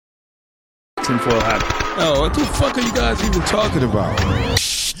tinfoil hat. Oh, what the fuck are you guys even talking about?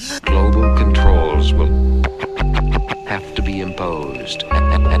 Global controls will have to be imposed,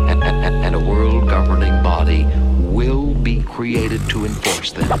 and a world governing body will be created to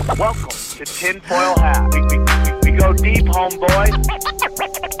enforce them. Welcome to Tinfoil Hat. We go deep, homeboy.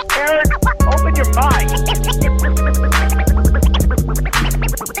 Aaron, open your mind.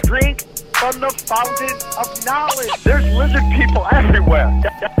 Drink from the fountain of knowledge. There's lizard people everywhere.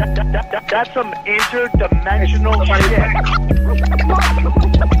 That's some interdimensional shit.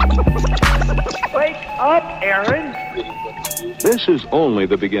 Wake up, Aaron. This is only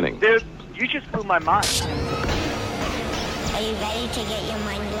the beginning. Dude, you just blew my mind. Are you ready to get your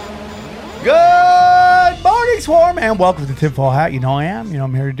mind blown? Good morning, Swarm, and welcome to Tinfoil Hat. You know I am. You know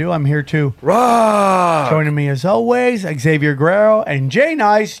I'm here to do. I'm here to Rock! Joining me as always, Xavier Guerrero and Jay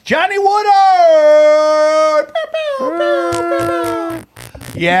Nice, Johnny Woodard.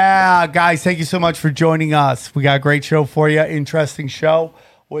 Yeah, guys, thank you so much for joining us. We got a great show for you. Interesting show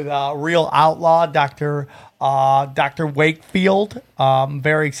with a real outlaw, Dr. Wakefield.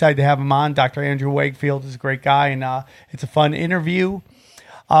 Very excited to have him on. Dr. Andrew Wakefield is a great guy, and it's a fun interview.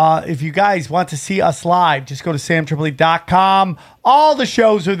 If you guys want to see us live, just go to samtripoli.com. All the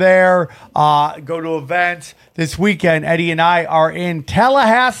shows are there. Go to events. This weekend, Eddie and I are in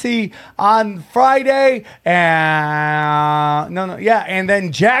Tallahassee on Friday. And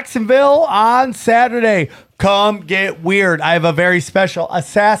then Jacksonville on Saturday. Come get weird. I have a very special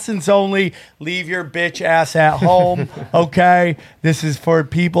assassins only. Leave your bitch ass at home. Okay. This is for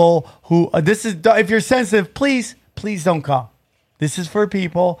people who, if you're sensitive, please don't come. This is for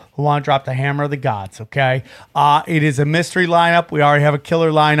people who want to drop the hammer of the gods, okay? It is a mystery lineup. We already have a killer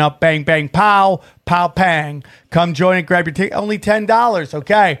lineup. Bang, bang, pow, pow, pang. Come join it. Grab your ticket. Only $10,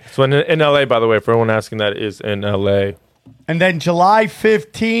 okay? So in LA, by the way, for everyone asking, that is in LA. And then July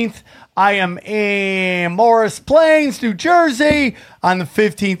 15th, I am in Morris Plains, New Jersey on the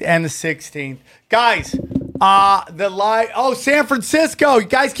 15th and the 16th. Guys, San Francisco. You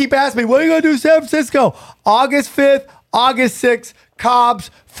guys keep asking me, what are you going to do in San Francisco? August 5th. August 6th,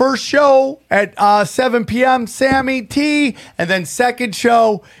 Cobb's first show at 7 p.m., Sammy T. And then second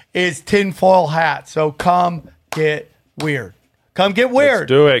show is Tinfoil Hat. So come get weird. Come get weird. Let's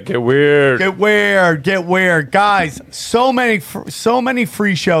do it. Get weird. Get weird. Get weird. Guys, so many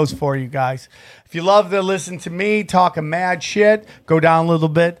free shows for you guys. If you love to listen to me talking mad shit, go down a little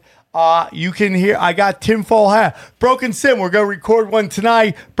bit. You can hear, I got Tinfoil Hat. Broken Sim, we're going to record one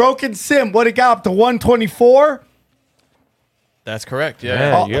tonight. Broken Sim, what it got up to 124? That's correct. Yeah.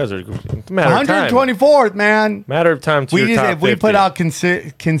 Man, you guys are matter of time. 124th, man. Matter of time to your top 50. If we put out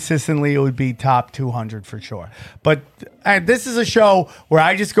consistently, it would be top 200 for sure. But this is a show where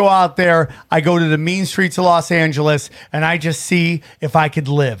I just go out there, I go to the mean streets of Los Angeles, and I just see if I could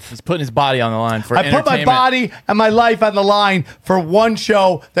live. He's putting his body on the line for I put my body and my life on the line for one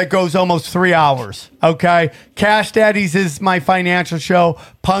show that goes almost 3 hours. Okay? Cash Daddies is my financial show.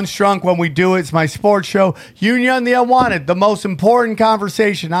 Punch Drunk, when we do it, it's my sports show. Union the Unwanted, the most important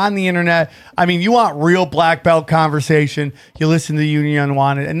conversation on the internet. I mean, you want real black belt conversation, you listen to Union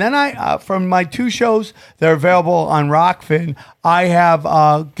Unwanted. And then I, from my two shows that are available on Rockfin, I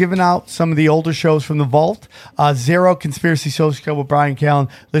have given out some of the older shows from the vault. Zero Conspiracy Social Club with Brian Callen.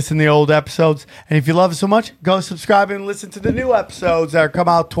 Listen to the old episodes. And if you love it so much, go subscribe and listen to the new episodes that come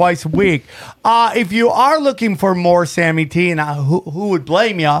out twice a week. If you are looking for more Sammy T, and who would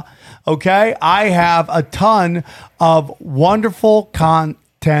blame you, okay, I have a ton of wonderful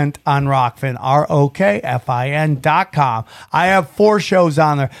content on Rockfin, ROKFIN.com. I have 4 shows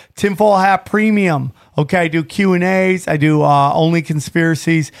on there. Tinfoil Hat Premium. Okay, I do Q&As. I do Only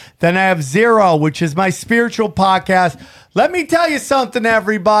Conspiracies. Then I have Zero, which is my spiritual podcast. Let me tell you something,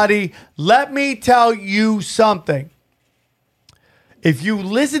 everybody. Let me tell you something. If you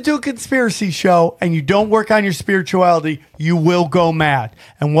listen to a conspiracy show and you don't work on your spirituality, you will go mad.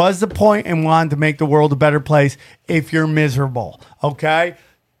 And what's the point in wanting to make the world a better place if you're miserable? Okay?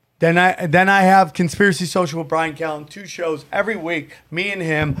 Then I have Conspiracy Social with Brian Callen, 2 shows every week, me and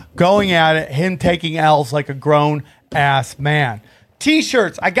him going at it, him taking L's like a grown-ass man.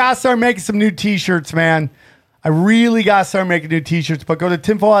 T-shirts. I got to start making some new T-shirts, man. I really got to start making new T-shirts, but go to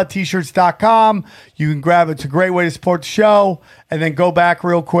tinfoilat-t-shirts.com. You can grab it. It's a great way to support the show. And then go back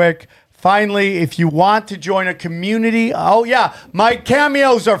real quick. Finally, if you want to join a community, oh, yeah, my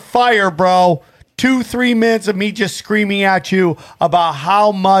cameos are fire, bro. 2-3 minutes of me just screaming at you about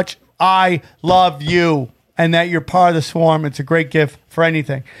how much I love you and that you're part of the swarm. It's a great gift for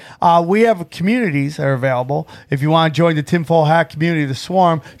anything. We have communities that are available. If you want to join the Tinfoil Hat community, the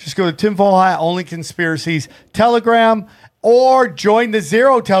swarm, just go to Tinfoil Hat, Only Conspiracies, Telegram, or join the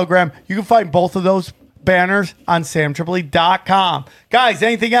Zero Telegram. You can find both of those banners on samtripoli.com. Guys,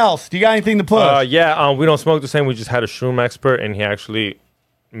 anything else? Do you got anything to push? We don't smoke the same. We just had a shroom expert, and he actually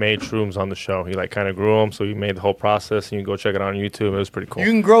made shrooms on the show. He kind of grew them, so he made the whole process, and you can go check it out on YouTube. It was pretty cool.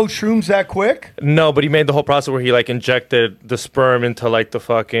 You can grow shrooms that quick? No, but he made the whole process where he injected the sperm into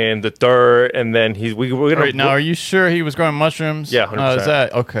the dirt, and then now, are you sure he was growing mushrooms? Yeah, 100%. Is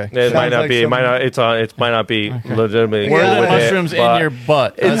that okay? It might not be. It might not. It might not be legitimately. Were the mushrooms in your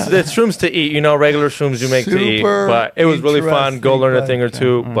butt? It's shrooms to eat. Regular shrooms you make to eat. But it was really fun. Go learn a thing or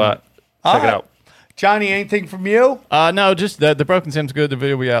two. But check it out. Johnny, anything from you? No, just the Broken Sim's good. The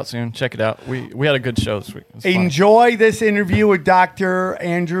video will be out soon. Check it out. We had a good show this week. Enjoy this interview with Dr.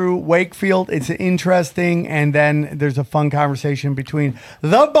 Andrew Wakefield. It's interesting, and then there's a fun conversation between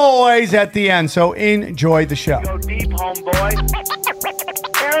the boys at the end. So enjoy the show. Go deep, homeboy.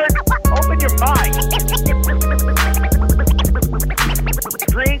 Aaron, open your mind.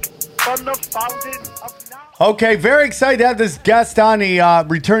 Drink from the fountain of knowledge. Okay, very excited to have this guest on, a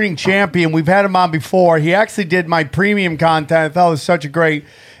returning champion. We've had him on before. He actually did my premium content. I thought it was such a great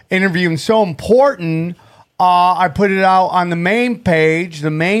interview and so important. I put it out on the main page, the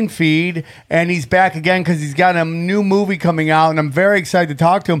main feed, and he's back again because he's got a new movie coming out, and I'm very excited to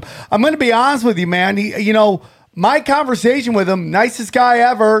talk to him. I'm going to be honest with you, man. My conversation with him, nicest guy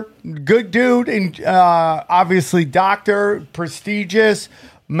ever, good dude, and obviously doctor, prestigious,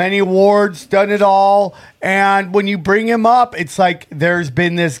 many awards, done it all. And when you bring him up, it's like there's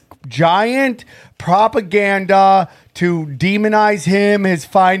been this giant propaganda to demonize him, his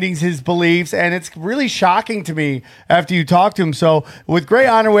findings, his beliefs. And it's really shocking to me after you talk to him. So with great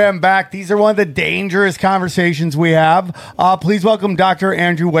honor, we have him back. These are one of the dangerous conversations we have. Please welcome Dr.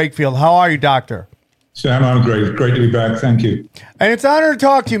 Andrew Wakefield. How are you, doctor? Sam, I'm great. Great to be back. Thank you. And it's an honor to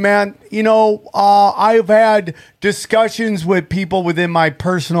talk to you, man. I've had discussions with people within my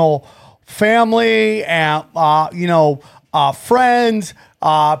personal family and, friends,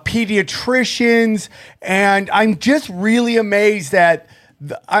 pediatricians, and I'm just really amazed at,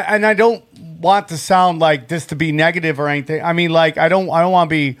 and I don't want to sound like this to be negative or anything. I mean, I don't want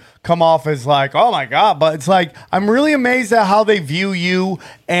to come off as oh my God, but it's I'm really amazed at how they view you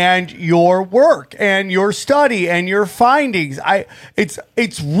and your work and your study and your findings.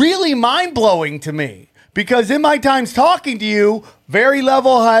 It's really mind blowing to me because in my times talking to you, very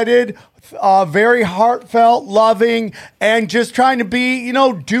level headed, very heartfelt, loving, and just trying to be,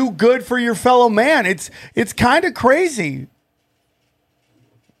 do good for your fellow man. It's kind of crazy.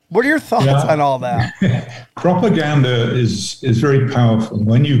 What are your thoughts on all that? Propaganda is very powerful.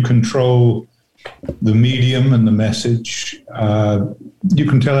 When you control the medium and the message, you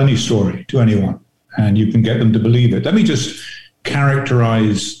can tell any story to anyone and you can get them to believe it. Let me just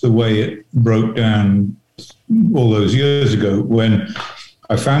characterize the way it broke down all those years ago when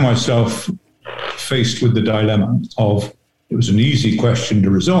I found myself faced with the dilemma of, it was an easy question to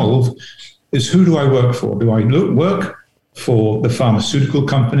resolve, is who do I work for? Do I work for the pharmaceutical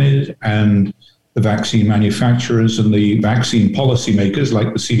companies and the vaccine manufacturers and the vaccine policymakers like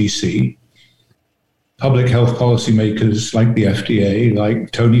the CDC, public health policymakers like the FDA,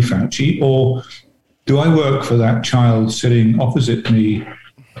 like Tony Fauci, or do I work for that child sitting opposite me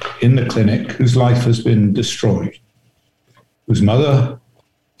in the clinic whose life has been destroyed, whose mother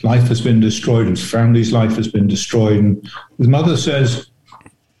life has been destroyed, whose family's life has been destroyed, and whose mother says,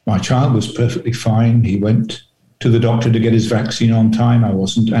 my child was perfectly fine. He went to the doctor to get his vaccine on time. I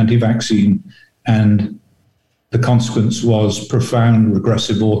wasn't anti-vaccine. And the consequence was profound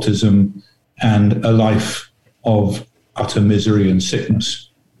regressive autism and a life of utter misery and sickness.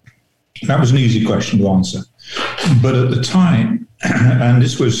 That was an easy question to answer. But at the time, and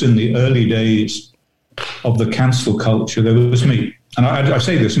this was in the early days of the cancel culture, there was me. And I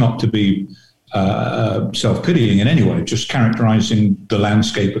say this not to be self-pitying in any way, just characterizing the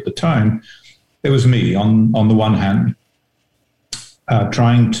landscape at the time. There was me on the one hand,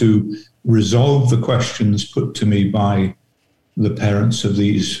 trying to resolve the questions put to me by the parents of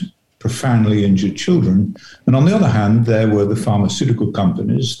these profoundly injured children. And on the other hand, there were the pharmaceutical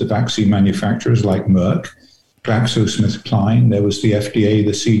companies, the vaccine manufacturers like Merck, GlaxoSmithKline, there was the FDA,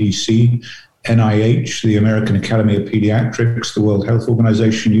 the CDC, NIH, the American Academy of Pediatrics, the World Health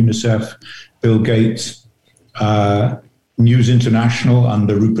Organization, UNICEF, Bill Gates, News International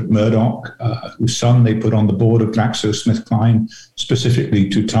under Rupert Murdoch, whose son they put on the board of GlaxoSmithKline specifically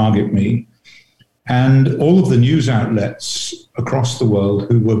to target me. And all of the news outlets across the world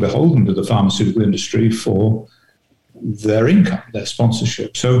who were beholden to the pharmaceutical industry for their income, their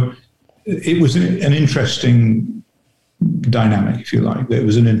sponsorship. So it was an interesting dynamic, if you like. There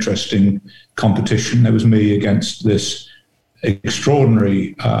was an interesting competition. There was me against this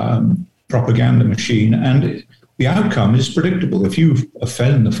extraordinary propaganda machine, and the outcome is predictable. If you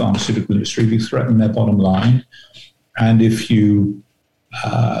offend the pharmaceutical industry, if you threaten their bottom line, and if you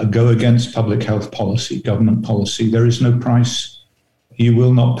go against public health policy, government policy, there is no price you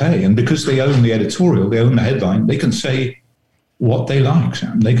will not pay. And because they own the editorial, they own the headline, they can say what they like,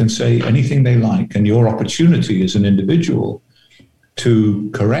 Sam. They can say anything they like. And your opportunity as an individual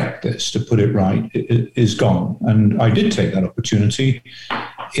to correct this, to put it right, is gone. And I did take that opportunity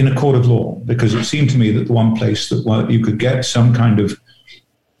in a court of law, because it seemed to me that the one place that you could get some kind of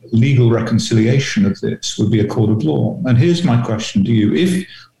legal reconciliation of this would be a court of law. And here's my question to you. If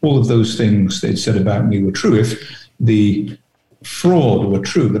all of those things they'd said about me were true, if the fraud were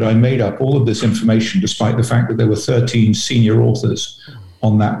true, that I made up all of this information despite the fact that there were 13 senior authors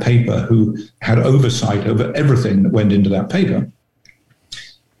on that paper who had oversight over everything that went into that paper,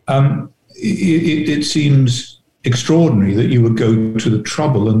 it seems extraordinary that you would go to the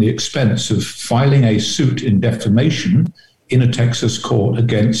trouble and the expense of filing a suit in defamation in a Texas court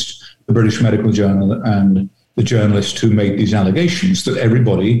against the British Medical Journal and the journalist who made these allegations that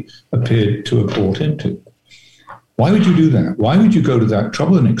everybody appeared to have bought into. Why would you do that? Why would you go to that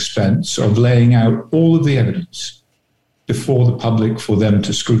trouble and expense of laying out all of the evidence before the public for them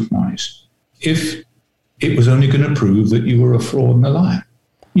to scrutinize if it was only going to prove that you were a fraud and a liar?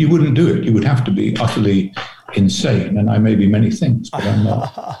 You wouldn't do it. You would have to be utterly insane. And I may be many things, but I'm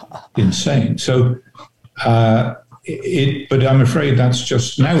not insane. So, but I'm afraid that's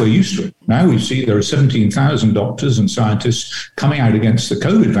just, now we're used to it. Now we see there are 17,000 doctors and scientists coming out against the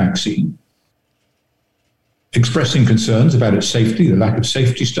COVID vaccine, expressing concerns about its safety, the lack of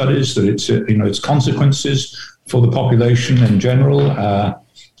safety studies, that its consequences for the population in general,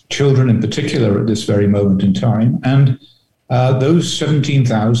 children in particular at this very moment in time. And those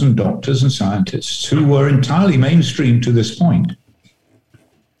 17,000 doctors and scientists who were entirely mainstream to this point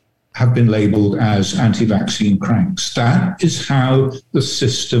have been labeled as anti-vaccine cranks. That is how the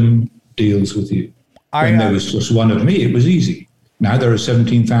system deals with you. When there was just one of me, it was easy. Now there are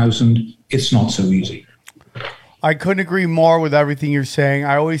 17,000, it's not so easy. I couldn't agree more with everything you're saying.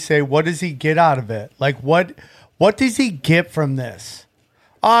 I always say, what does he get out of it? Like, what does he get from this?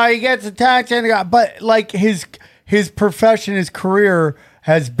 He gets attacked, but like his profession, his career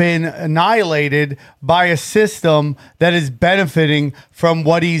has been annihilated by a system that is benefiting from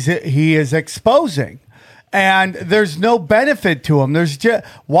what he is exposing. And there's no benefit to him.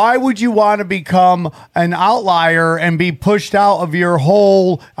 Why would you want to become an outlier and be pushed out of your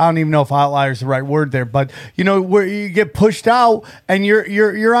whole, I don't even know if outlier is the right word there, but where you get pushed out and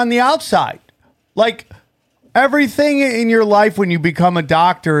you're on the outside. Like, everything in your life when you become a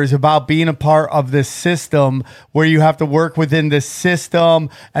doctor is about being a part of this system where you have to work within this system,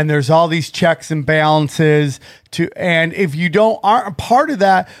 and there's all these checks and balances and if you aren't a part of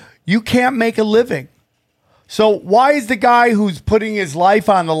that, you can't make a living. So why is the guy who's putting his life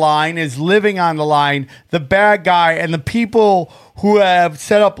on the line, is living on the line, the bad guy, and the people who have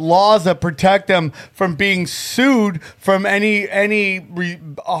set up laws that protect them from being sued from any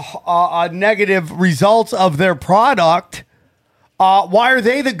negative results of their product? Why are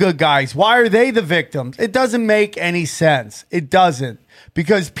they the good guys? Why are they the victims? It doesn't make any sense. It doesn't.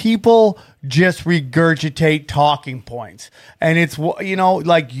 Because people just regurgitate talking points. And it's,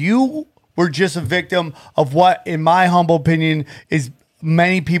 like you were just a victim of what, in my humble opinion, is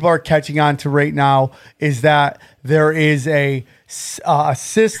many people are catching on to right now, is that there is a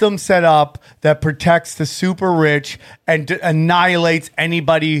system set up that protects the super rich and annihilates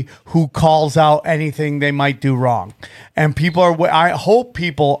anybody who calls out anything they might do wrong. And I hope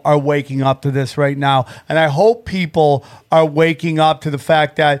people are waking up to this right now. And I hope people are waking up to the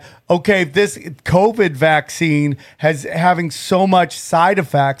fact that, okay, this COVID vaccine having so much side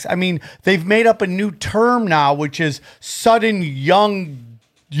effects. I mean, they've made up a new term now, which is sudden young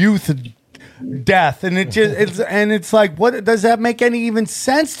youth death, and it's like, what does that make any even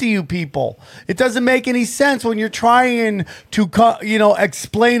sense to you people? It doesn't make any sense when you're trying to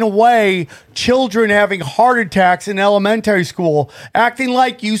explain away children having heart attacks in elementary school, acting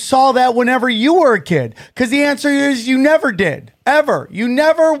like you saw that whenever you were a kid, because the answer is you never did, ever. You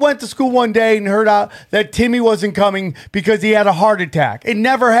never went to school one day and heard out that Timmy wasn't coming because he had a heart attack. It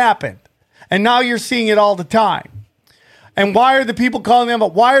never happened, and now you're seeing it all the time. And why are the people calling them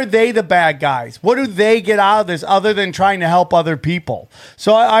up? Why are they the bad guys? What do they get out of this other than trying to help other people?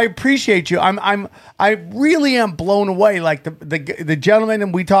 So I appreciate you. I really am blown away. Like the gentleman,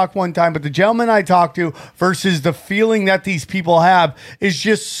 and we talked one time, but the gentleman I talked to versus the feeling that these people have is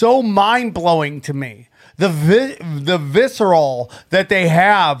just so mind blowing to me. The visceral that they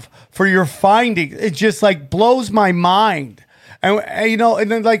have for your findings, it just like blows my mind. And you know, and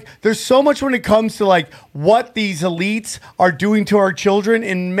then like there's so much when it comes to like what these elites are doing to our children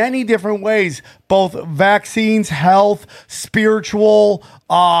in many different ways, both vaccines, health, spiritual,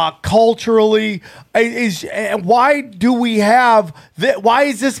 culturally. Why do we have that? Why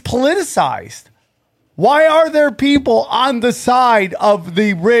is this politicized? Why are there people on the side of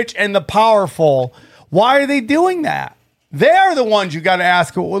the rich and the powerful? Why are they doing that? They're the ones you got to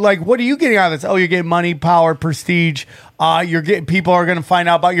ask, like, what are you getting out of this? Oh, you're getting money, power, prestige. You're getting, people are going to find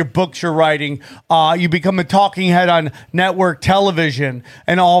out about your books you're writing. You become a talking head on network television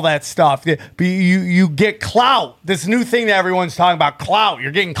and all that stuff. You get clout. This new thing that everyone's talking about, clout.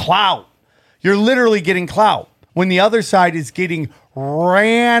 You're getting clout. You're literally getting clout when the other side is getting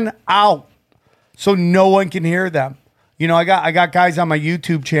ran out so no one can hear them. You know, I got guys on my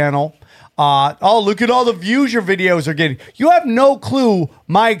YouTube channel. Look at all the views your videos are getting. You have no clue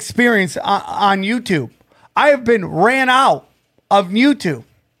my experience on YouTube. I have been ran out of YouTube.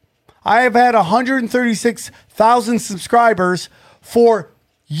 I have had 136,000 subscribers for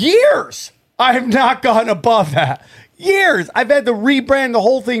years. I have not gone above that. Years. I've had to rebrand the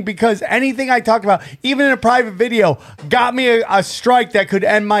whole thing because anything I talked about, even in a private video, got me a strike that could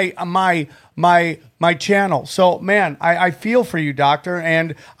end my channel. So, man, I feel for you, doctor,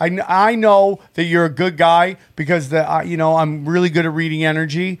 and I know that you're a good guy because I'm really good at reading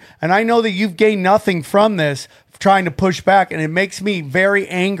energy, and I know that you've gained nothing from this trying to push back, and it makes me very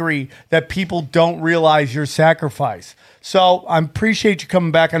angry that people don't realize your sacrifice. So I appreciate you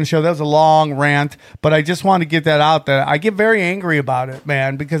coming back on the show. That was a long rant, but I just want to get that out there. I get very angry about it,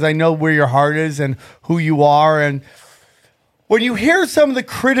 man, because I know where your heart is and who you are, and when you hear some of the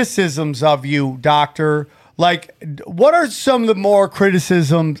criticisms of you, doctor, like what are some of the more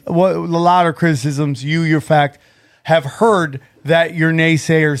criticisms, a lot of criticisms your fact have heard that your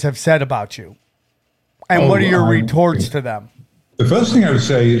naysayers have said about you? And what are your retorts to them? The first thing I would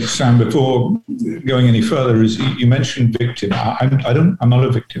say, Sam, before going any further, is you mentioned victim. I'm not a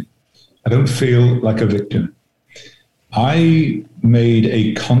victim. I don't feel like a victim. I made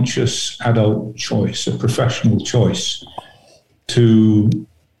a conscious adult choice, a professional choice, to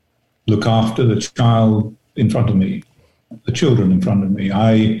look after the child in front of me, the children in front of me.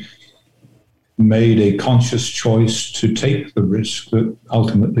 I made a conscious choice to take the risk that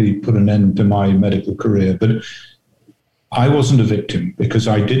ultimately put an end to my medical career. But I wasn't a victim because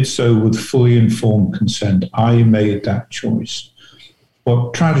I did so with fully informed consent. I made that choice.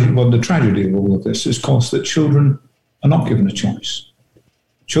 The tragedy of all of this is, of course, that children are not given a choice.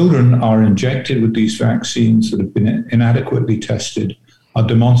 Children are injected with these vaccines that have been inadequately tested, are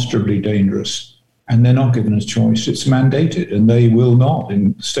demonstrably dangerous, and they're not given a choice. It's mandated, and they will not,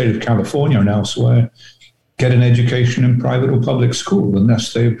 in the state of California and elsewhere, get an education in private or public school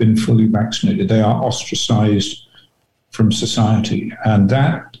unless they have been fully vaccinated. They are ostracized from society, and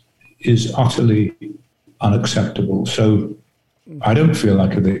that is utterly unacceptable. So I don't feel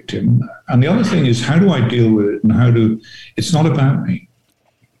like a victim. And the other thing is, how do I deal with it? It's not about me.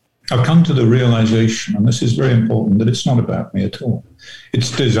 I've come to the realization, and this is very important, that it's not about me at all.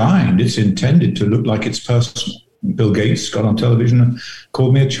 It's intended to look like it's personal. Bill Gates got on television and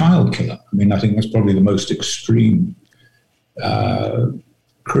called me a child killer. I mean, I think that's probably the most extreme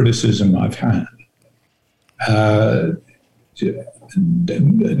criticism I've had. It's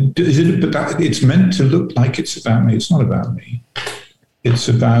meant to look like it's about me. It's not about me. It's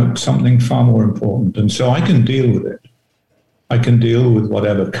about something far more important. And so I can deal with it. I can deal with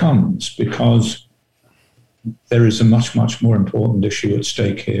whatever comes because there is a much, much more important issue at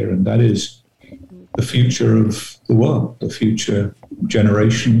stake here, and that is the future of the world, the future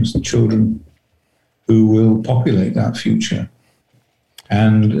generations, the children who will populate that future.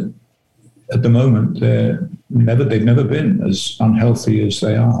 And at the moment, they've never been as unhealthy as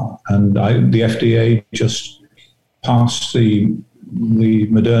they are. And the FDA just passed the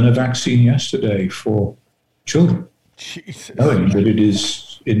Moderna vaccine yesterday for children. Jesus. Knowing that it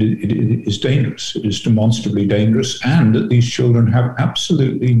is dangerous, it is demonstrably dangerous, and that these children have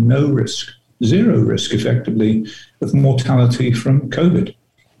absolutely no risk, zero risk, effectively, of mortality from COVID.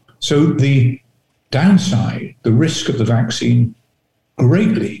 So the downside, the risk of the vaccine,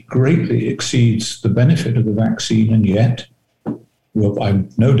 greatly, greatly exceeds the benefit of the vaccine, and yet,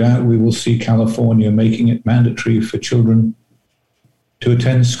 I've no doubt we will see California making it mandatory for children to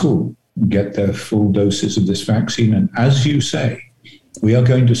attend school, get their full doses of this vaccine. And as you say, we are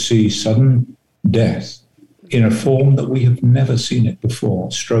going to see sudden death in a form that we have never seen it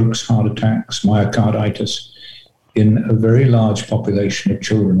before. Strokes, heart attacks, myocarditis in a very large population of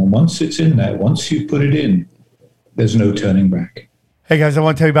children. And once it's in there, once you put it in, there's no turning back. Hey guys, I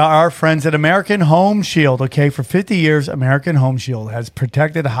want to tell you about our friends at American Home Shield. Okay, for 50 years, American Home Shield has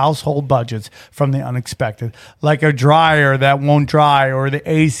protected household budgets from the unexpected, like a dryer that won't dry or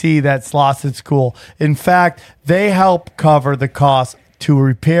the AC that's lost its cool. In fact, they help cover the cost to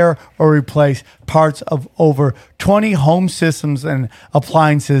repair or replace parts of over 20 home systems and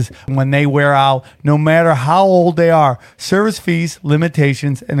appliances when they wear out, no matter how old they are. Service fees,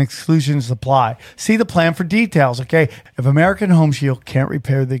 limitations, and exclusions apply. See the plan for details, okay? If American Home Shield can't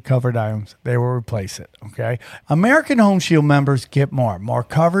repair the covered items, they will replace it, okay? American Home Shield members get more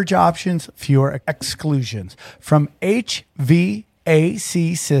coverage options, fewer exclusions. From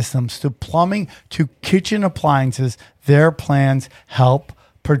HVAC systems to plumbing to kitchen appliances, their plans help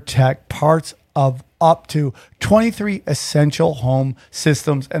protect parts of up to 23 essential home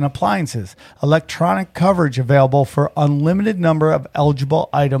systems and appliances. Electronic coverage available for unlimited number of eligible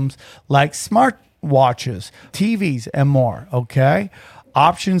items like smartwatches, TVs, and more, okay?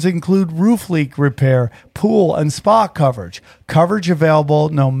 Options include roof leak repair, pool and spa coverage. Coverage available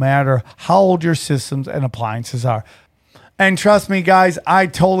no matter how old your systems and appliances are. And trust me, guys, I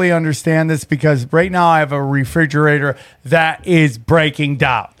totally understand this because right now I have a refrigerator that is breaking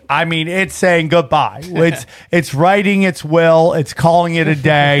down. I mean, it's saying goodbye. It's writing its will. It's calling it a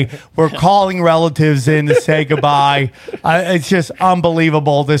day. We're calling relatives in to say goodbye. It's just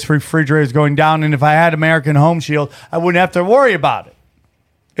unbelievable. This refrigerator is going down. And if I had American Home Shield, I wouldn't have to worry about it.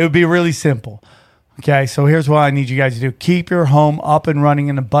 It would be really simple. Okay, so here's what I need you guys to do. Keep your home up and running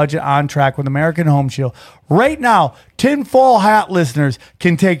and a budget on track with American Home Shield. Right now, Tinfoil Hat listeners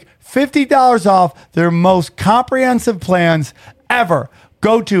can take $50 off their most comprehensive plans ever.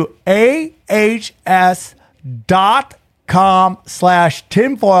 Go to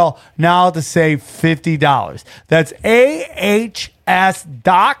ahs.com/tinfoil now to save $50. That's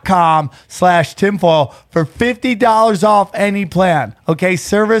ahs.com/tinfoil for $50 off any plan. Okay,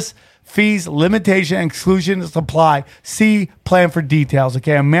 service fees, limitation, exclusions apply. See plan for details.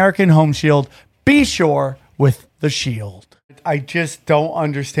 Okay, American Home Shield. Be sure with the shield. I just don't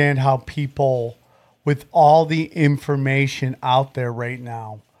understand how people, with all the information out there right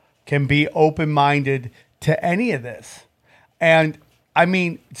now, can be open-minded to any of this. And I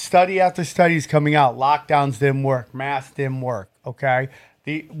mean, study after study is coming out. Lockdowns didn't work. Masks didn't work. Okay,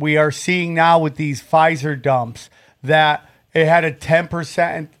 we are seeing now with these Pfizer dumps that it had a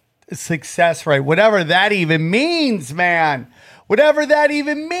 10% success rate, whatever that even means, man. Whatever that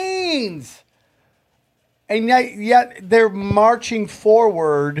even means. And yet they're marching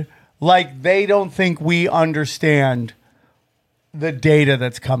forward like they don't think we understand the data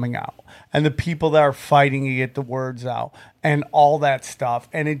that's coming out and the people that are fighting to get the words out and all that stuff.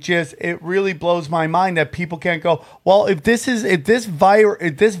 And it really blows my mind that people can't go, well, if this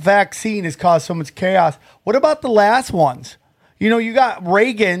vaccine has caused so much chaos, what about the last ones? You know, you got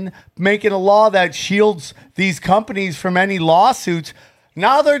Reagan making a law that shields these companies from any lawsuits.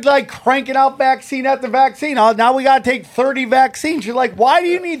 Now they're like cranking out vaccine after vaccine. Now we got to take 30 vaccines. You're like, why do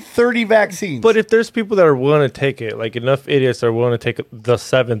you need 30 vaccines? But if there's people that are willing to take it, like enough idiots are willing to take the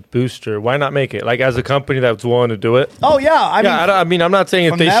 7th booster, why not make it? Like as a company that's willing to do it. Oh yeah, I mean, I'm not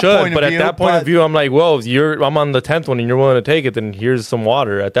saying if they should, but at that point of view, I'm like, well, I'm on the 10th one and you're willing to take it, then here's some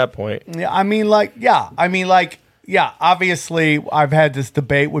water at that point. Yeah, obviously, I've had this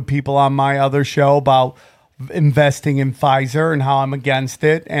debate with people on my other show about investing in Pfizer and how I'm against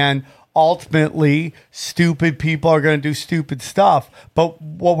it. And ultimately, stupid people are going to do stupid stuff. But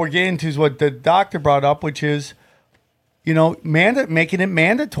what we're getting to is what the doctor brought up, which is, you know, making it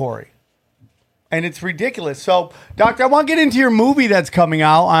mandatory. And it's ridiculous. So, doctor, I want to get into your movie that's coming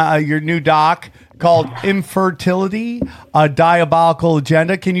out, your new doc called Infertility, A Diabolical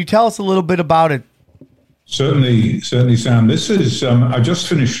Agenda. Can you tell us a little bit about it? Certainly, Sam. This is, I just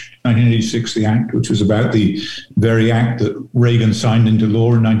finished 1986, the Act, which was about the very act that Reagan signed into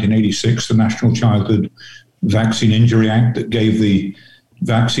law in 1986, the National Childhood Vaccine Injury Act that gave the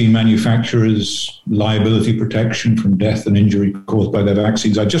vaccine manufacturers liability protection from death and injury caused by their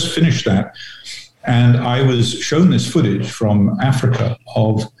vaccines. I just finished that, and I was shown this footage from Africa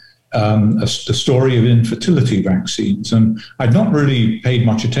of the story of infertility vaccines. And I'd not really paid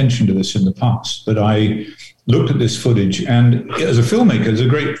much attention to this in the past, but I looked at this footage, and as a filmmaker, there's a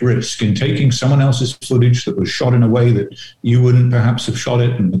great risk in taking someone else's footage that was shot in a way that you wouldn't perhaps have shot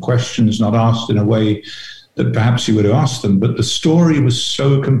it, and the questions not asked in a way that perhaps you would have asked them. But the story was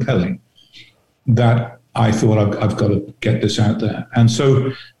so compelling that I thought I've got to get this out there. And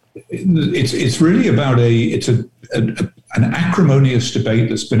so it's really about an acrimonious debate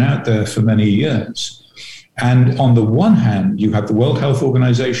that's been out there for many years. And on the one hand, you have the World Health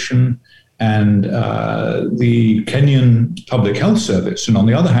Organization and the Kenyan Public Health Service. And on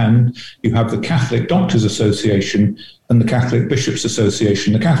the other hand, you have the Catholic Doctors Association and the Catholic Bishops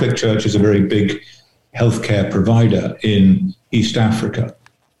Association. The Catholic Church is a very big healthcare provider in East Africa.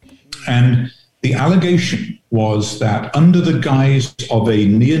 And the allegation was that under the guise of a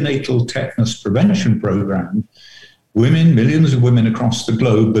neonatal tetanus prevention program, women, millions of women across the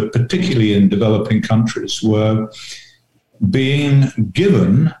globe, but particularly in developing countries, were being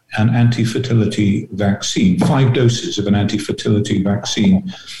given an anti-fertility vaccine, 5 doses of an anti-fertility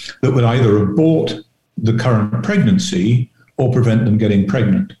vaccine that would either abort the current pregnancy or prevent them getting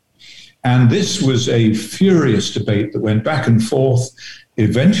pregnant. And this was a furious debate that went back and forth.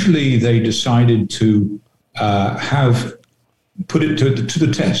 Eventually, they decided to put it to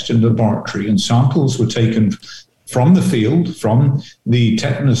the test in the laboratory, and samples were taken from the field, from the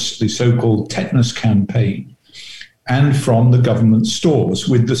so-called tetanus campaign, and from the government stores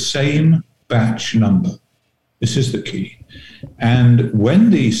with the same batch number. This is the key. And when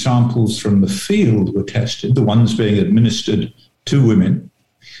the samples from the field were tested, the ones being administered to women,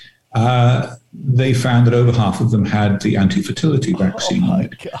 they found that over half of them had the anti-fertility vaccine. Oh my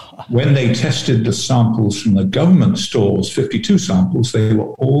God. When they tested the samples from the government stores, 52 samples, they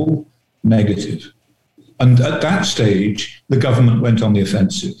were all negative. And at that stage, the government went on the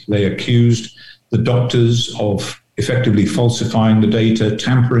offensive. They accused the doctors of effectively falsifying the data,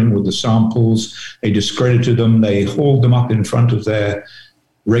 tampering with the samples. They discredited them. They hauled them up in front of their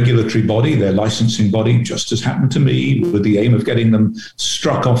regulatory body, their licensing body, just as happened to me, with the aim of getting them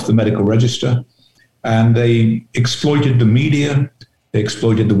struck off the medical register. And they exploited the media. They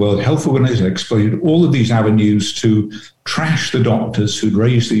exploited the World Health Organization. They exploited all of these avenues to trash the doctors who'd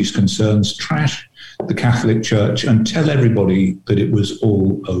raised these concerns, trash the Catholic Church, and tell everybody that it was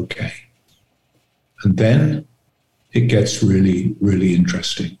all okay. And then it gets really, really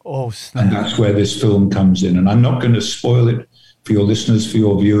interesting. Oh, snap. And that's where this film comes in. And I'm not going to spoil it for your listeners, for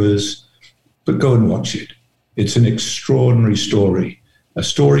your viewers, but go and watch it. It's an extraordinary story, a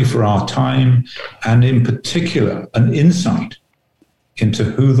story for our time, and in particular, an insight into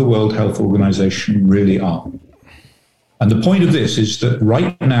who the World Health Organization really are. And the point of this is that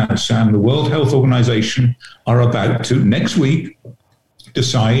right now, Sam, the World Health Organization are about to, next week,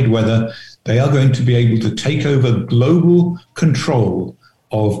 decide whether they are going to be able to take over global control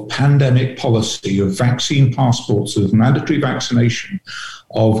of pandemic policy, of vaccine passports, of mandatory vaccination,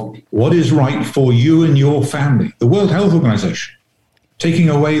 of what is right for you and your family. The World Health Organization taking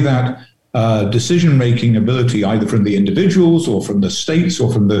away that decision-making ability either from the individuals or from the states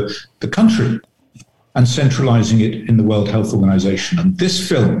or from the country, and centralizing it in the World Health Organization. And this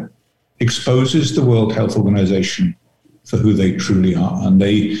film exposes the World Health Organization for who they truly are. And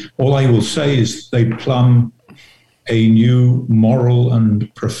all I will say is they plumb a new moral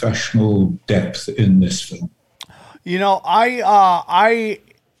and professional depth in this film. You know,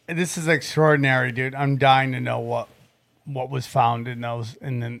 this is extraordinary, dude. I'm dying to know what was found in those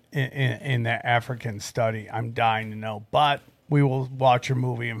in the African study. I'm dying to know, but we will watch your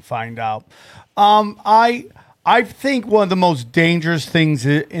movie and find out. I think one of the most dangerous things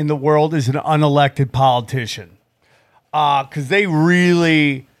in the world is an unelected politician, because they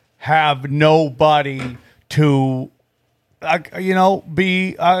really have nobody to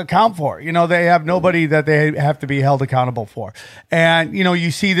be account for. They have nobody that they have to be held accountable for. And,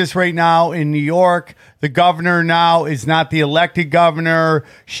 you see this right now in New York. The governor now is not the elected governor.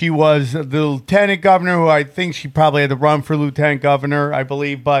 She was the lieutenant governor, who I think she probably had to run for lieutenant governor, I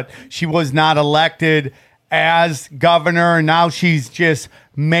believe, but she was not elected as governor. And now she's just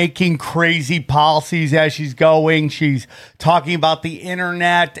making crazy policies as she's going. She's talking about the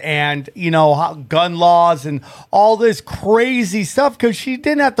internet and, gun laws and all this crazy stuff, because she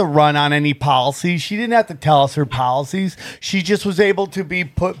didn't have to run on any policies. She didn't have to tell us her policies. She just was able to be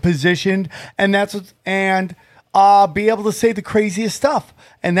positioned and be able to say the craziest stuff.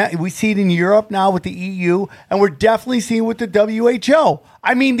 And that we see it in Europe now with the EU, and we're definitely seeing it with the WHO.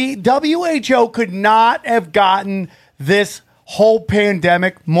 I mean, the WHO could not have gotten this whole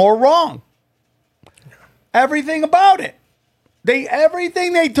pandemic more wrong. Everything about it.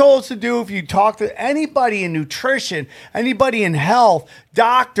 Everything they told us to do, if you talk to anybody in nutrition, anybody in health,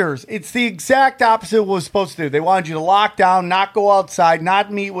 doctors, it's the exact opposite of what was supposed to do. They wanted you to lock down, not go outside,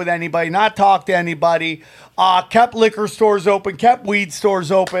 not meet with anybody, not talk to anybody, kept liquor stores open, kept weed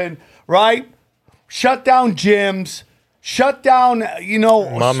stores open, right? Shut down gyms. Shut down,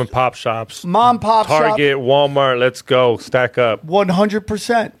 mom and pop shops. Target, Walmart, let's go. Stack up.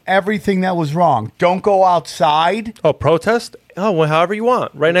 100%. Everything that was wrong. Don't go outside. Oh, protest? Oh, well, however you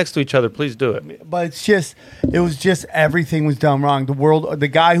want. Right next to each other. Please do it. But it was just everything was done wrong. The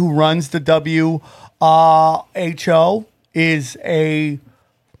guy who runs the WHO is I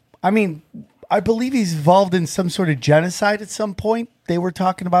believe he's involved in some sort of genocide at some point. They were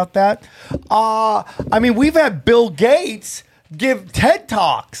talking about that. We've had Bill Gates give TED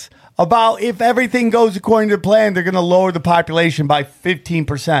Talks about if everything goes according to plan, they're going to lower the population by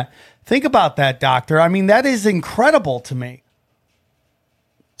 15%. Think about that, doctor. I mean, that is incredible to me.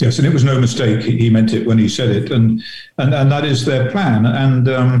 Yes, and it was no mistake. He meant it when he said it, and that is their plan.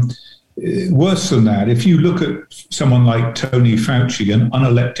 And worse than that, if you look at someone like Tony Fauci, an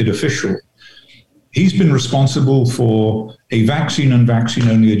unelected official, he's been responsible for a vaccine and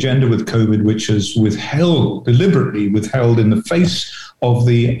vaccine-only agenda with COVID, which has deliberately withheld in the face of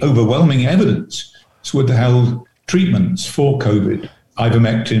the overwhelming evidence. It's withheld treatments for COVID,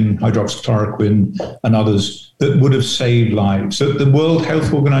 ivermectin, hydroxychloroquine, and others that would have saved lives. So the World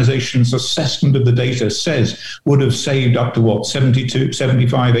Health Organization's assessment of the data says would have saved up to 72,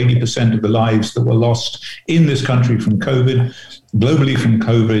 75, 80% of the lives that were lost in this country from COVID, globally from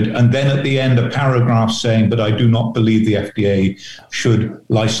COVID. And then at the end, a paragraph saying, but I do not believe the FDA should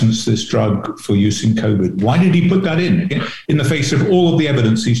license this drug for use in COVID. Why did he put that in the face of all of the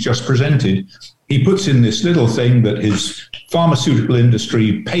evidence he's just presented? He puts in this little thing that his pharmaceutical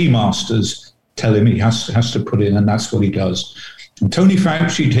industry paymasters tell him he has to put in, and that's what he does. And Tony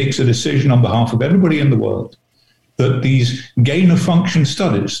Fauci takes a decision on behalf of everybody in the world that these gain-of-function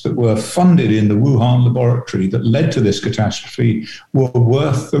studies that were funded in the Wuhan laboratory that led to this catastrophe were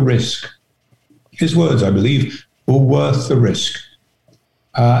worth the risk. His words, I believe, were worth the risk.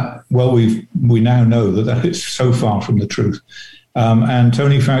 We now know that is so far from the truth. And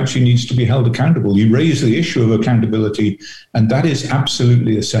Tony Fauci needs to be held accountable. You raise the issue of accountability, and that is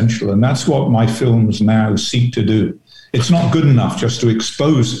absolutely essential. And that's what my films now seek to do. It's not good enough just to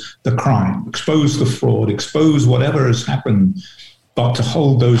expose the crime, expose the fraud, expose whatever has happened, but to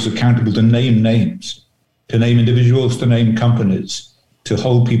hold those accountable, to name names, to name individuals, to name companies, to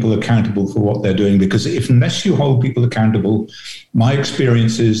hold people accountable for what they're doing. Because unless you hold people accountable, my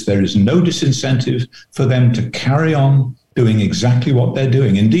experience is there is no disincentive for them to carry on doing exactly what they're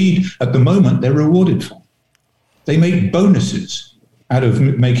doing. Indeed, at the moment, they're rewarded for it. They make bonuses out of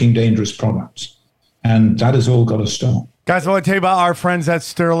making dangerous products. And that has all got to stop. Guys, I want to tell you about our friends at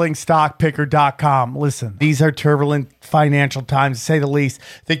SterlingStockPicker.com. Listen, these are turbulent financial times, to say the least.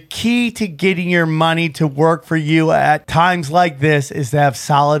 The key to getting your money to work for you at times like this is to have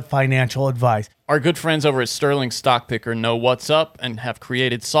solid financial advice. Our good friends over at Sterling Stock Picker know what's up and have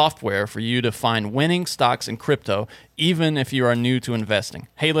created software for you to find winning stocks in crypto, even if you are new to investing.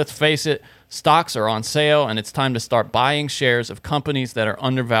 Hey, let's face it, stocks are on sale, and it's time to start buying shares of companies that are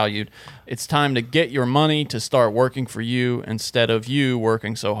undervalued. It's time to get your money to start working for you instead of you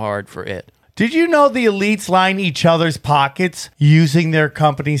working so hard for it. Did you know the elites line each other's pockets using their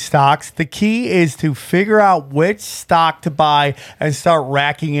company stocks? The key is to figure out which stock to buy and start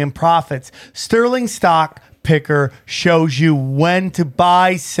racking in profits. Sterling Stock Picker shows you when to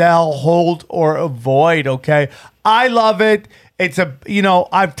buy, sell, hold, or avoid, okay? I love it. It's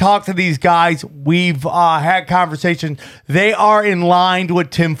I've talked to these guys. We've had conversations. They are in line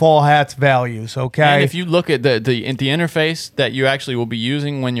with Tinfoil Hat's values, okay? And if you look at the interface that you actually will be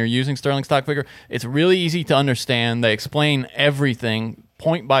using when you're using Sterling Stock Picker, it's really easy to understand. They explain everything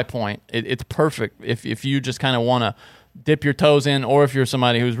point by point. It's perfect if you just kind of want to dip your toes in, or if you're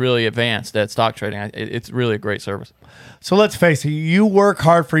somebody who's really advanced at stock trading. It's really a great service. So let's face it, you work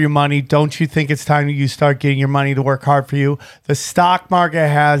hard for your money. Don't you think it's time that you start getting your money to work hard for you? The stock market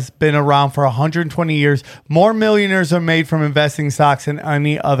has been around for 120 years. More millionaires are made from investing in stocks than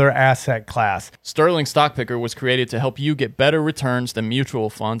any other asset class. Sterling Stock Picker was created to help you get better returns than mutual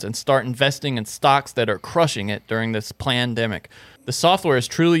funds and start investing in stocks that are crushing it during this pandemic. The software is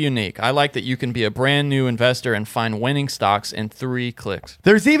truly unique. I like that you can be a brand new investor and find winning stocks in 3 clicks.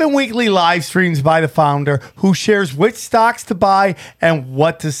 There's even weekly live streams by the founder who shares which stocks to buy and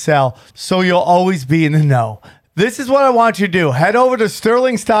what to sell, so you'll always be in the know. This is what I want you to do. Head over to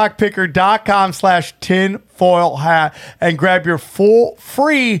sterlingstockpicker.com/tinfoil hat and grab your full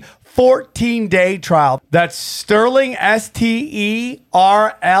free 14-day trial. That's Sterling, STERLING,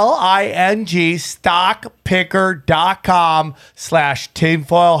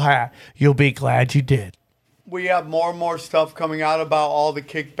 stockpicker.com/tinfoil hat. You'll be glad you did. We have more and more stuff coming out about all the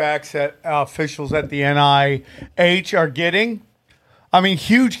kickbacks that officials at the NIH are getting. I mean,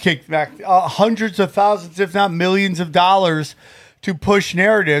 huge kickback, hundreds of thousands, if not millions of dollars to push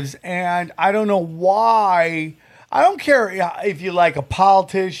narratives. And I don't know why. I don't care if you like a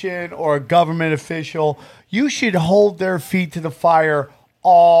politician or a government official. you should hold their feet to the fire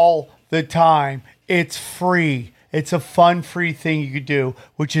all the time. It's free. It's a fun, free thing you could do,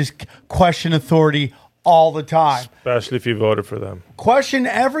 which is question authority all the time. Especially if you voted for them. Question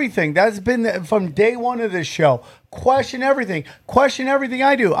everything. That's been from day one of this show. Question everything. Question everything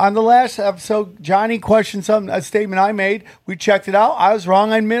I do. On the last episode, Johnny questioned a statement I made. We checked it out. I was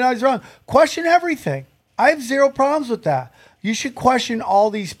wrong. I admit I was wrong. Question everything. I have zero problems with that. You should question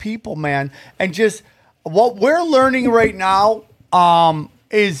all these people, man. And just what we're learning right now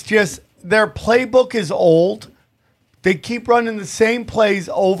is just their playbook is old. They keep running the same plays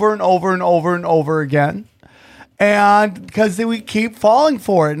over and over and over and over again. And because we keep falling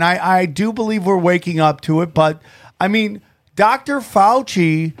for it. And I do believe we're waking up to it. But, I mean, Dr.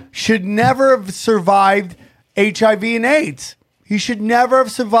 Fauci should never have survived HIV and AIDS. He should never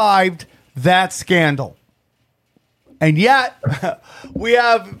have survived that scandal. And yet, we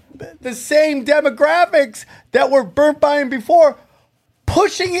have the same demographics that were burnt by him before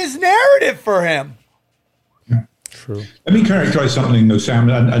pushing his narrative for him. True. Let me characterize something, though, Sam,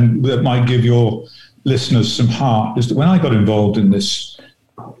 and that might give your listeners some heart. Is that when I got involved in this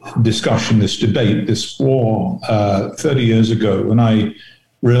discussion, this debate, this war 30 years ago, when I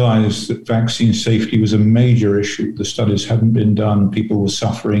realized that vaccine safety was a major issue, the studies hadn't been done, people were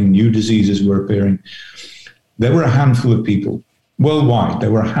suffering, new diseases were appearing, there were a handful of people worldwide,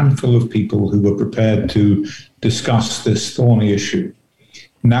 there were a handful of people who were prepared to discuss this thorny issue.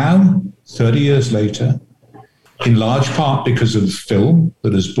 Now, 30 years later, in large part because of film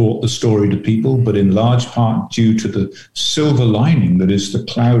that has brought the story to people, but in large part due to the silver lining that is the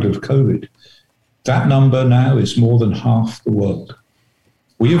cloud of COVID, that number now is more than half the world.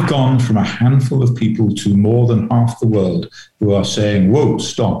 We have gone from a handful of people to more than half the world who are saying, whoa,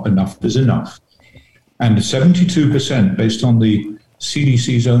 stop, enough is enough. And 72%, based on the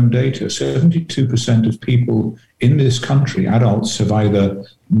CDC's own data, 72% of people in this country, adults, have either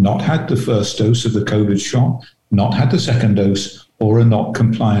not had the first dose of the COVID shot, not had the second dose, or are not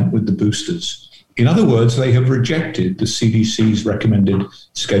compliant with the boosters. In other words, they have rejected the CDC's recommended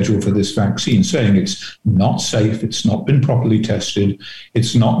schedule for this vaccine, saying it's not safe, it's not been properly tested,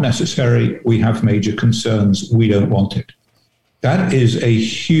 it's not necessary, we have major concerns, we don't want it. That is a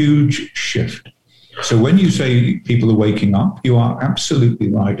huge shift. So when you say people are waking up, you are absolutely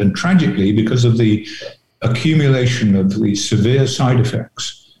right. And tragically, because of the accumulation of the severe side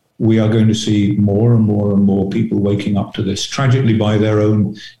effects, we are going to see more and more and more people waking up to this, tragically by their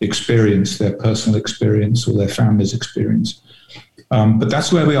own experience, their personal experience or their family's experience. But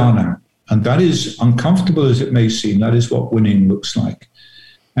that's where we are now. And that is, uncomfortable as it may seem, that is what winning looks like.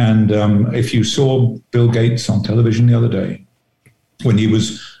 And if you saw Bill Gates on television the other day, when he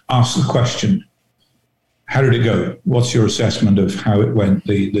was asked the question, how did it go? What's your assessment of how it went,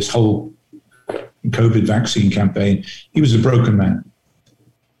 this whole COVID vaccine campaign? He was a broken man.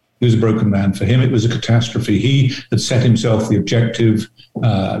 He was a broken man. For him, it was a catastrophe. He had set himself the objective.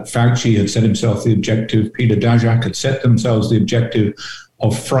 Fauci had set himself the objective. Peter Daszak had set themselves the objective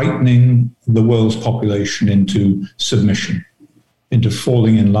of frightening the world's population into submission, into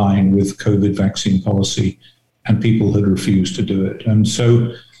falling in line with COVID vaccine policy, and people had refused to do it. And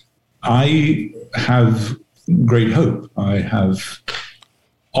so I have great hope. I have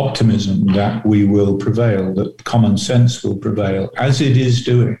optimism that we will prevail, that common sense will prevail, as it is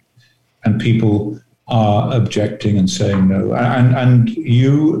doing. And people are objecting and saying no. And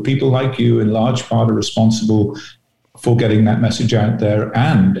you, people like you, in large part, are responsible for getting that message out there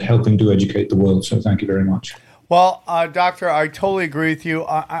and helping to educate the world. So thank you very much. Well, Doctor, I totally agree with you.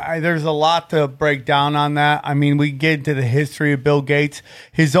 There's a lot to break down on that. I mean, we get into the history of Bill Gates.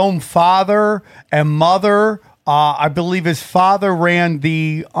 His own father and mother, I believe his father ran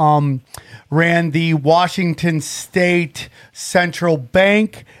the Washington State Central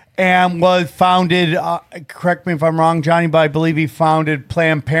Bank, and was founded, correct me if I'm wrong, Johnny, but I believe he founded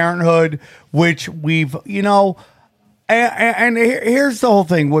Planned Parenthood, which we've, and here's the whole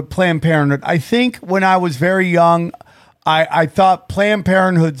thing with Planned Parenthood. I think when I was very young, I thought Planned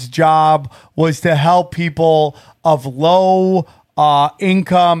Parenthood's job was to help people of low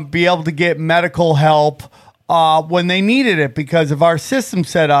income be able to get medical help when they needed it because of our system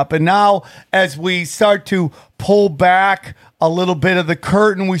set up. And now as we start to pull back a little bit of the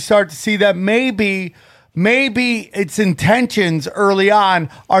curtain, we start to see that maybe its intentions early on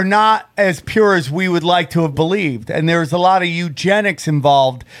are not as pure as we would like to have believed. And there's a lot of eugenics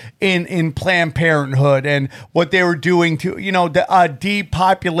involved in Planned Parenthood and what they were doing to, the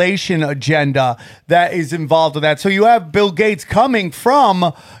depopulation agenda that is involved with that. So you have Bill Gates coming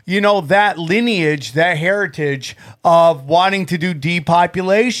from, that lineage, that heritage of wanting to do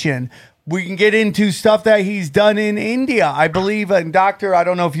depopulation. we can get into stuff that he's done in India. I believe, and Doctor, I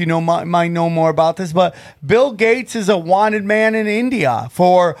don't know if you might know more about this, but Bill Gates is a wanted man in India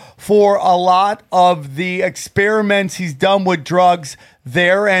for a lot of the experiments he's done with drugs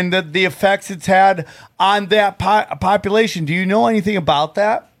there and the effects it's had on that population. Do you know anything about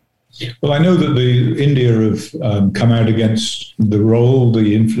that? Well, I know that India have come out against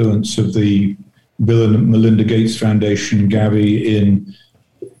the influence of the Bill and Melinda Gates Foundation, Gavi, in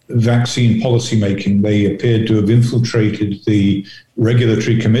vaccine policymaking. They appeared to have infiltrated the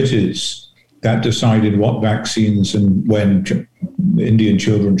regulatory committees that decided what vaccines and when Indian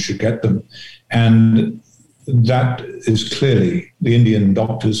children should get them. And that is clearly, the Indian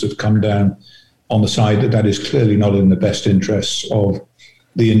doctors have come down on the side that is clearly not in the best interests of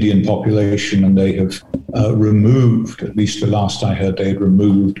the Indian population, and they have removed, at least the last I heard, they had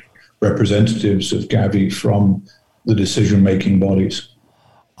removed representatives of Gavi from the decision-making bodies.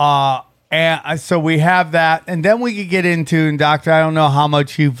 And so we have that, and then we could get into, and Doctor, I don't know how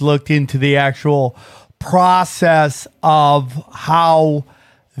much you've looked into the actual process of how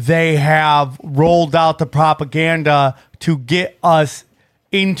they have rolled out the propaganda to get us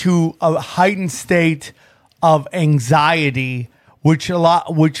into a heightened state of anxiety,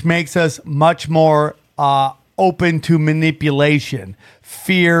 which makes us much more open to manipulation,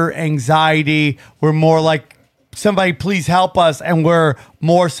 fear, anxiety. We're more like, somebody please help us, and we're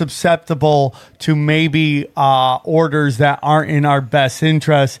more susceptible to maybe orders that aren't in our best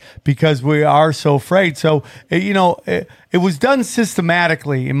interest because we are so afraid. So, it was done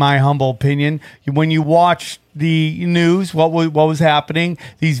systematically, in my humble opinion. When you watch the news, what was happening,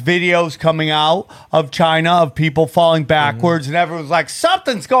 these videos coming out of China of people falling backwards, and everyone's like,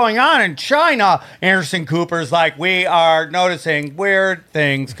 something's going on in China. Anderson Cooper's like, we are noticing weird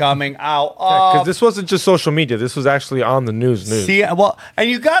things coming out. Because this wasn't just social media. This was actually on the news. See, well, and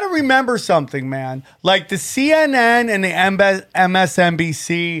you got to remember something, man. Like the CNN and the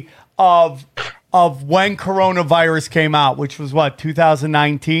MSNBC of when coronavirus came out, which was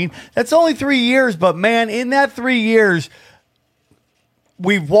 2019. That's only 3 years, but man, in that 3 years,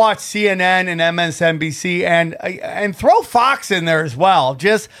 we've watched CNN and MSNBC and throw Fox in there as well.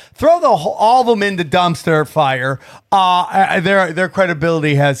 Just throw all of them in the dumpster fire. Their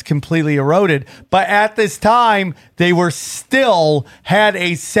credibility has completely eroded. But at this time, they were still had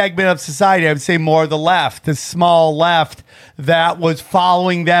a segment of society, I would say more the left, the small left, that was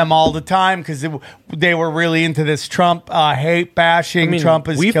following them all the time because they were really into this Trump hate bashing. I mean, Trump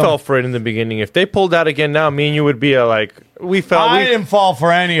is we fell for it in the beginning. If they pulled out again now, me and you would be I didn't fall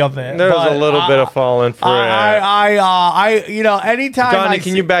for any of it. There was a little bit of falling for it. Anytime. Donnie,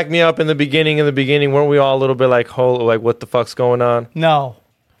 can you back me up? In the beginning, weren't we all a little bit like what the fuck's going on? No.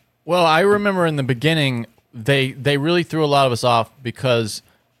 Well, I remember in the beginning, they really threw a lot of us off because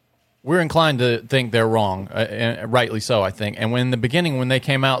we're inclined to think they're wrong, and rightly so, I think. And in the beginning, when they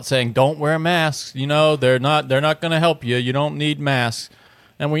came out saying, don't wear masks, they're not going to help you. You don't need masks.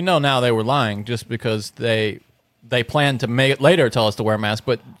 And we know now they were lying just because they planned to make it later tell us to wear masks,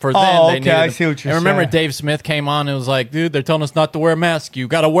 but for then they needed. I see what you're saying. And remember, Dave Smith came on and was like, "Dude, they're telling us not to wear masks. You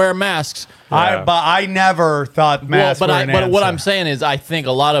got to wear masks." But I never thought masks were an answer. But what I'm saying is, I think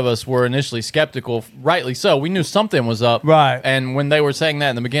a lot of us were initially skeptical, rightly so. We knew something was up, right? And when they were saying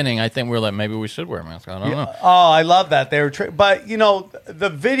that in the beginning, I think we were like, maybe we should wear masks. I don't know. Oh, I love that they were, but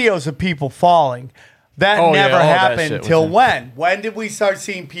the videos of people falling that never happened till when? When did we start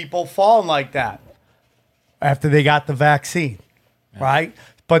seeing people falling like that? After they got the vaccine, right?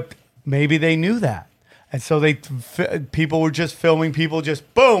 But maybe they knew that. And so people were just filming people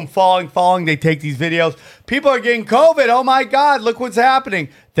just, boom, falling. They take these videos. People are getting COVID. Oh, my God, look what's happening.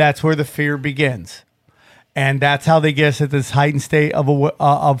 That's where the fear begins. And that's how they get us at this heightened state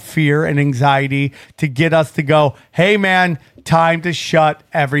of fear and anxiety to get us to go, hey, man, time to shut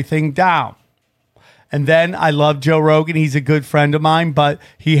everything down. And then I love Joe Rogan. He's a good friend of mine, but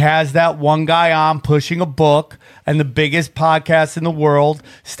he has that one guy on pushing a book and the biggest podcast in the world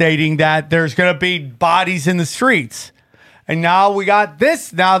stating that there's going to be bodies in the streets. And now we got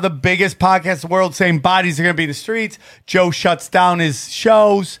this. Now the biggest podcast in the world saying bodies are going to be in the streets. Joe shuts down his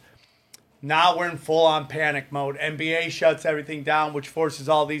shows. Now we're in full-on panic mode. NBA shuts everything down, which forces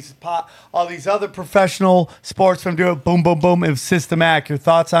all these other professional sports from doing boom, boom, boom. It was systematic. Your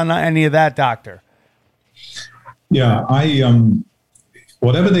thoughts on any of that, Doctor? Yeah,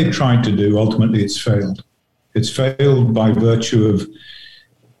 whatever they've tried to do, ultimately it's failed. It's failed by virtue of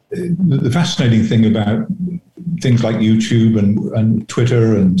the fascinating thing about things like YouTube and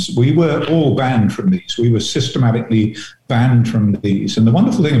Twitter, and we were all banned from these. We were systematically banned from these. And the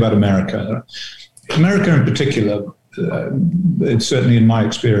wonderful thing about America in particular, it's certainly in my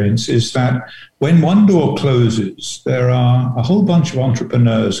experience, is that when one door closes, there are a whole bunch of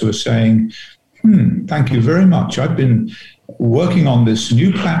entrepreneurs who are saying, thank you very much. I've been working on this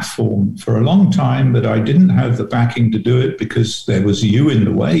new platform for a long time, but I didn't have the backing to do it because there was you in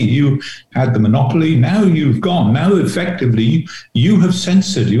the way. You had the monopoly. Now you've gone. Now, effectively, you have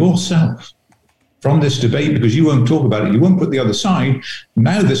censored yourself from this debate because you won't talk about it. You won't put the other side.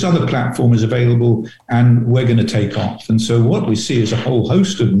 Now this other platform is available and we're going to take off. And so what we see is a whole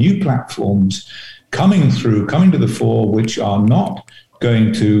host of new platforms coming to the fore, which are not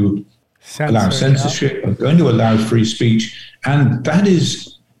going to allow censorship, are going to allow free speech. And that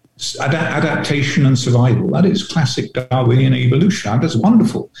is adaptation and survival. That is classic Darwinian evolution. And that's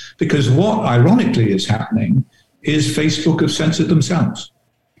wonderful because what ironically is happening is Facebook have censored themselves.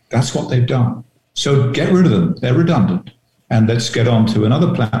 That's what they've done. So get rid of them. They're redundant. And let's get on to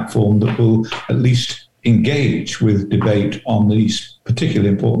another platform that will at least engage with debate on these particularly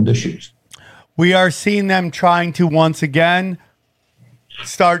important issues. We are seeing them trying to once again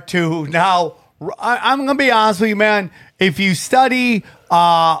start to now. I'm going to be honest with you, man. If you study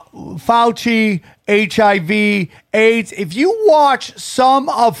Fauci, HIV, AIDS, if you watch some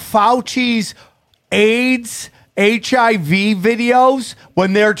of Fauci's AIDS, HIV videos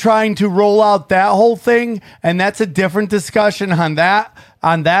when they're trying to roll out that whole thing, and that's a different discussion on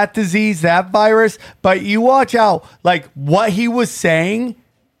that disease, that virus. But you watch out, like what he was saying.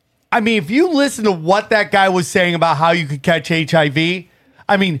 I mean, if you listen to what that guy was saying about how you could catch HIV,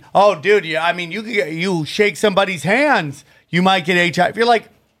 I mean, oh, dude, you shake somebody's hands, you might get HIV. You're like,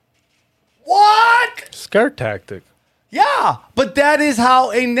 what? Scare tactic. Yeah, but that is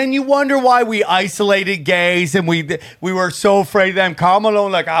how, and then you wonder why we isolated gays and we were so afraid of them. Come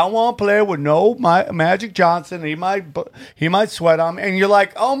alone, like, I don't want to play with Magic Johnson. He might sweat on me. And you're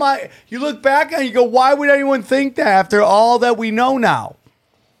like, oh my, you look back and you go, why would anyone think that after all that we know now?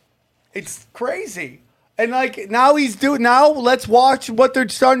 It's crazy. And like now let's watch what they're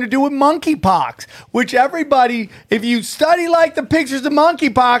starting to do with monkeypox, which everybody, if you study like the pictures of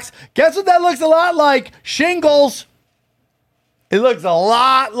monkeypox, guess what that looks a lot like? Shingles. It looks a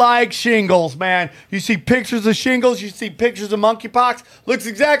lot like shingles, man. You see pictures of shingles, you see pictures of monkeypox, looks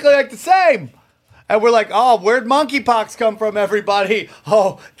exactly like the same. And we're like, oh, where'd monkeypox come from, everybody?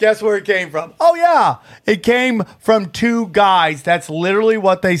 Oh, guess where it came from? Oh, yeah. It came from two guys. That's literally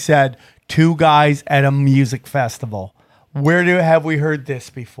what they said. Two guys at a music festival. Have we heard this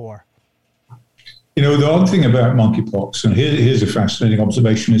before? You know, the odd thing about monkeypox, and here's a fascinating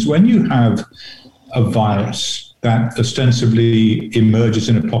observation, is when you have a virus that ostensibly emerges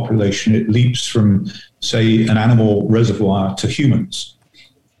in a population, it leaps from, say, an animal reservoir to humans,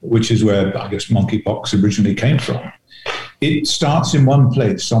 which is where, I guess, monkeypox originally came from. It starts in one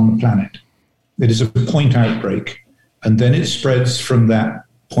place on the planet. It is a point outbreak, and then it spreads from that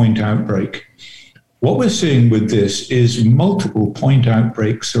point outbreak. What we're seeing with this is multiple point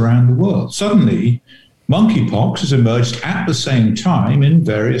outbreaks around the world. Suddenly, monkeypox has emerged at the same time in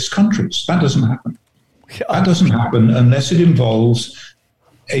various countries. That doesn't happen. That doesn't happen unless it involves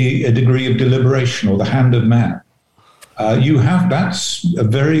a degree of deliberation or the hand of man. That's a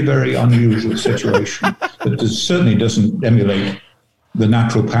very, very unusual situation that certainly doesn't emulate the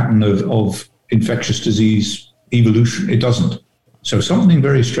natural pattern of infectious disease evolution. It doesn't. So something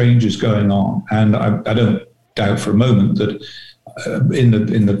very strange is going on. And I don't doubt for a moment that in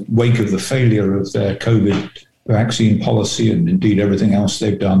the wake of the failure of their COVID vaccine policy and indeed everything else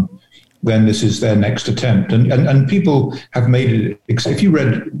they've done, then this is their next attempt. And people have made it. If you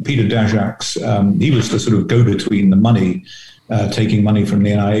read Peter Daszak's, he was the sort of go-between the money, taking money from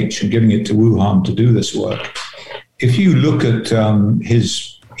the NIH and giving it to Wuhan to do this work. If you look at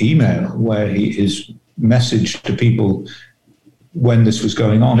his email where his message to people when this was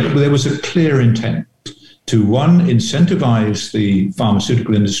going on, there was a clear intent to, one, incentivize the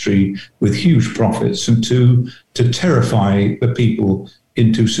pharmaceutical industry with huge profits, and two, to terrify the people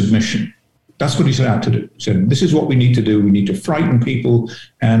into submission. That's what he set out to do. He said, this is what we need to do. We need to frighten people,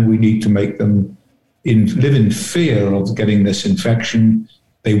 and we need to make them live in fear of getting this infection.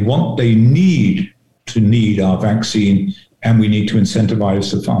 They need our vaccine, and we need to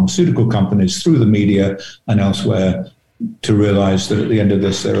incentivize the pharmaceutical companies through the media and elsewhere to realize that at the end of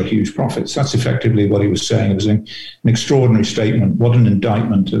this, there are huge profits. That's effectively what he was saying. It was an extraordinary statement. What an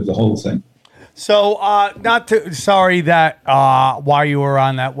indictment of the whole thing. So, sorry that while you were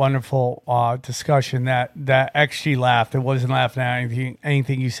on that wonderful discussion that XG laughed. It wasn't laughing at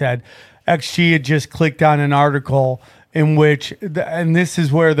anything you said. XG had just clicked on an article in which, and this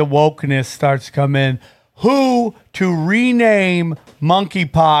is where the wokeness starts to come in. who to rename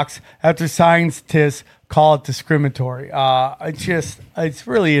monkeypox after scientists call it discriminatory. It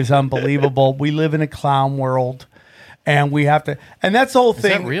really is unbelievable. We live in a clown world, and we have to. And that's the whole Is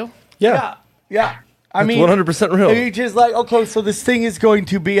thing. that real? Yeah. I mean, 100% real. It's just like, okay, so this thing is going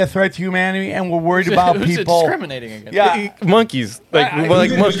to be a threat to humanity, and we're worried about Who's it people. discriminating against? Yeah. Monkeys. Like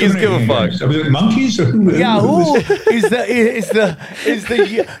Who's it monkeys give a discriminating fuck. against? Are it monkeys? Or who? Yeah, who is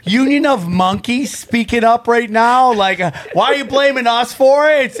the Union of Monkeys speaking up right now? Like, why are you blaming us for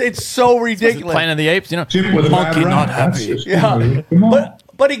it? It's so ridiculous. Planet of the Apes, Chip with a bad monkey rap. not That's happy. just, Yeah. come on.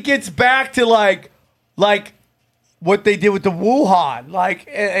 But it gets back to like what they did with the Wuhan. Like,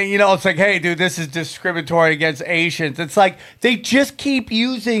 and, it's like, hey, dude, this is discriminatory against Asians. It's like they just keep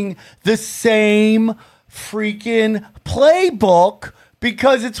using the same freaking playbook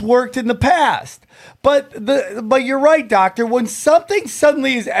because it's worked in the past. But you're right, doctor. When something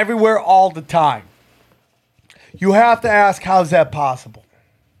suddenly is everywhere all the time, you have to ask, how's that possible?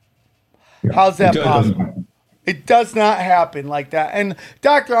 How's that possible? It does not happen like that. And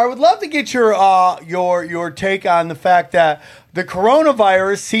doctor, I would love to get your take on the fact that the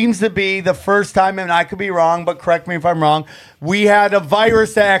coronavirus seems to be the first time, and I could be wrong, but correct me if I'm wrong, we had a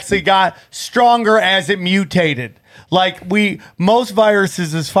virus that actually got stronger as it mutated. Like most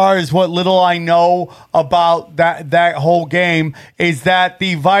viruses, as far as what little I know about that whole game, is that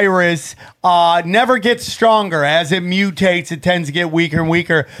the virus never gets stronger as it mutates. It tends to get weaker and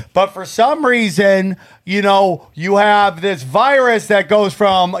weaker. But for some reason, you have this virus that goes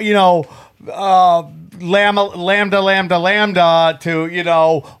from lambda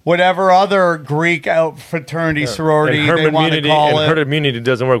to whatever other Greek fraternity sorority And they want to call it. herd immunity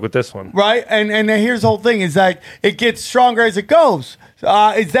doesn't work with this one. Right, and here's the whole thing: is that it gets stronger as it goes.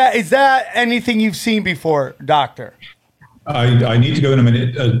 Is that anything you've seen before, Doctor? I need to go in a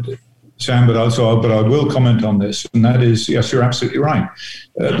minute, Sam, but I will comment on this, and that is, yes, you're absolutely right.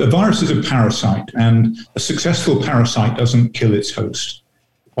 The virus is a parasite, and a successful parasite doesn't kill its host.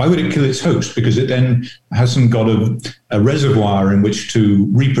 Why would it kill its host? Because it then hasn't got a reservoir in which to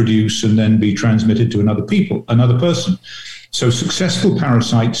reproduce and then be transmitted to another person. So successful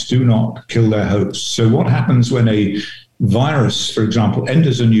parasites do not kill their hosts. So what happens when a virus, for example,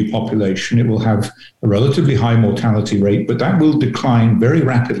 enters a new population? It will have a relatively high mortality rate, but that will decline very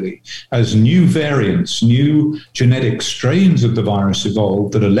rapidly as new variants, new genetic strains of the virus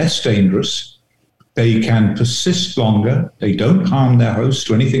evolve that are less dangerous. They can persist longer. They don't harm their host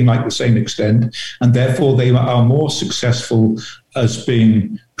to anything like the same extent, and therefore they are more successful as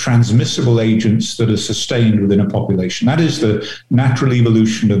being transmissible agents that are sustained within a population. That is the natural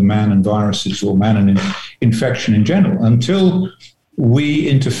evolution of man and viruses, or man and infection in general, until we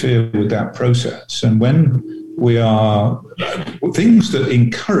interfere with that process. And when we are things that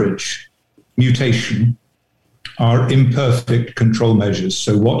encourage mutation are imperfect control measures.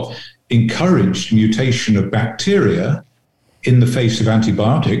 So what encouraged mutation of bacteria in the face of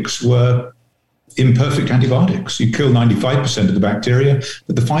antibiotics were imperfect antibiotics. You kill 95% of the bacteria,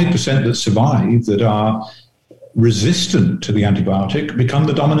 but the 5% that survive, that are resistant to the antibiotic, become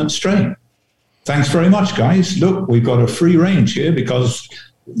the dominant strain. Thanks very much, guys. Look, we've got a free range here because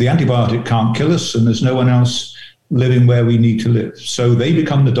the antibiotic can't kill us and there's no one else living where we need to live. So they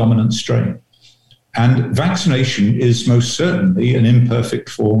become the dominant strain. And vaccination is most certainly an imperfect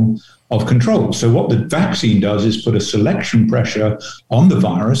form of control. So what the vaccine does is put a selection pressure on the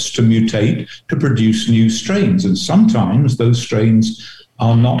virus to mutate, to produce new strains. And sometimes those strains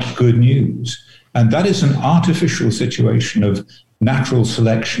are not good news. And that is an artificial situation of natural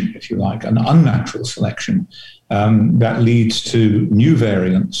selection, if you like, an unnatural selection that leads to new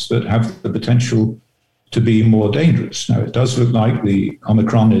variants that have the potential to be more dangerous. Now, it does look like the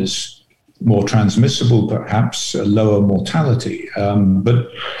Omicron is more transmissible, perhaps a lower mortality, but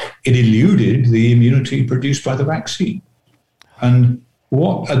it eluded the immunity produced by the vaccine. And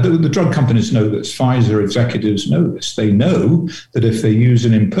what the drug companies know this, Pfizer executives know this. They know that if they use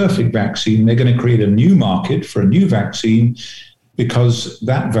an imperfect vaccine, they're going to create a new market for a new vaccine, because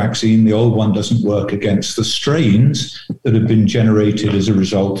that vaccine, the old one, doesn't work against the strains that have been generated as a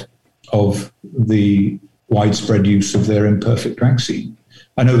result of the widespread use of their imperfect vaccine.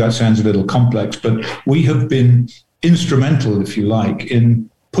 I know that sounds a little complex, but we have been instrumental, if you like, in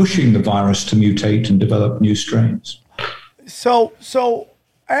pushing the virus to mutate and develop new strains. So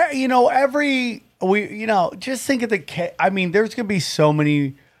just think of there's going to be so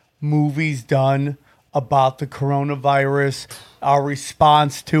many movies done about the coronavirus, our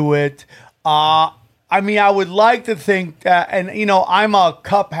response to it. I would like to think that, and I'm a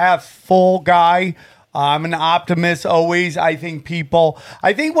cup half full guy. I'm an optimist always. I think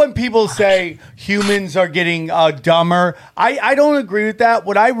when people say humans are getting dumber, I don't agree with that.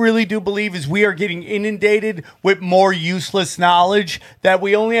 What I really do believe is we are getting inundated with more useless knowledge, that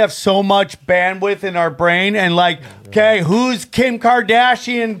we only have so much bandwidth in our brain. And like, okay, who's Kim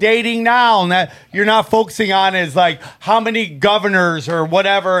Kardashian dating now? And that you're not focusing on is like how many governors or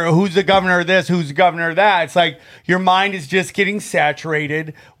whatever, who's the governor of this, who's the governor of that. It's like your mind is just getting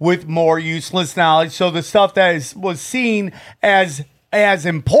saturated with more useless knowledge. So the stuff that was seen as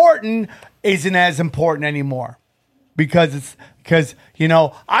important isn't as important anymore, because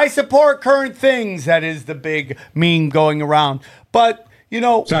I support current things. That is the big meme going around. But Sam,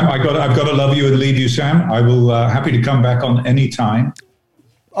 I've got to love you and leave you, Sam. I will happy to come back on any time.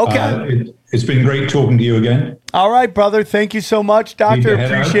 Okay. It's been great talking to you again. All right, brother. Thank you so much, Doctor.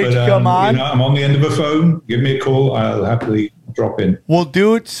 Appreciate you coming on. I'm on the end of a phone. Give me a call. I'll happily drop in. We'll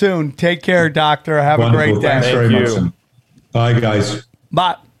do it soon. Take care, Doctor. Have Wonderful. a great day. Thanks very much. Sam. Bye, guys.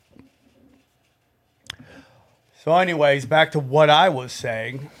 Bye. So anyways, back to what I was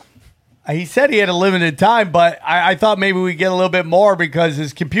saying. He said he had a limited time, but I thought maybe we'd get a little bit more because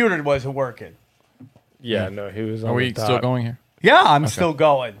his computer wasn't working. Yeah, no, he was on Are we the still dot. going here? Yeah, I'm still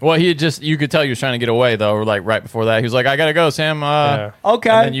going. Well, you could tell he was trying to get away, though, like right before that. He was like, I got to go, Sam. Yeah. Okay.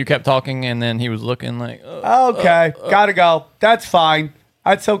 And then you kept talking, and then he was looking like, Okay, gotta go. That's fine.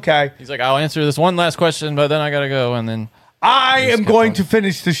 That's okay. he's like, I'll answer this one last question, but then I got to go. And then I am going to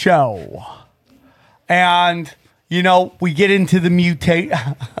finish the show. And, we get into the mutate.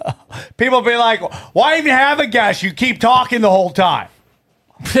 People be like, why even have a guest? You keep talking the whole time.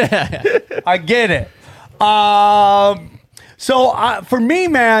 I get it. So for me,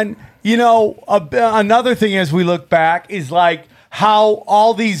 man, another thing as we look back is like how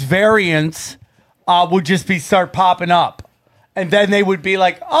all these variants would just start popping up. And then they would be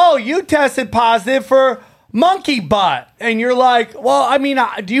like, oh, you tested positive for monkey butt. And you're like, well, I mean,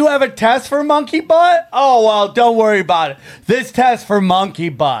 do you have a test for monkey butt? Oh, well, don't worry about it. This test for monkey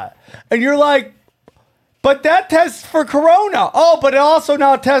butt. And you're like, but that tests for corona. Oh, but it also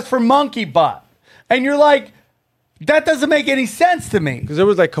now tests for monkey butt. And you're like, that doesn't make any sense to me. Because there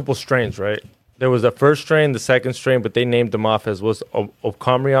was like a couple strains, right? There was the first strain, the second strain, but they named them off as was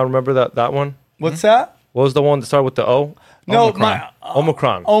Omicron. Remember that one? What's that? What was the one that started with the O? No, Omicron.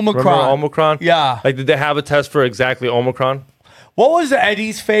 Omicron. Remember Omicron? Yeah. Like, did they have a test for exactly Omicron? What was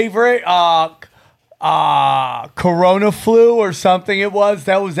Eddie's favorite? Corona flu or something it was?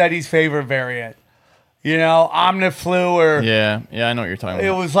 That was Eddie's favorite variant. Omniflu or... Yeah, I know what you're talking about.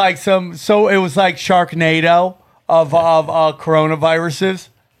 It was like it was like Sharknado of coronaviruses.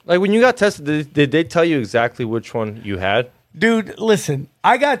 Like, when you got tested, did they tell you exactly which one you had? Dude, listen,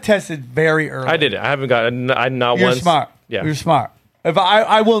 I got tested very early. I did it. I haven't got not You're once. smart. Yeah. You're smart. If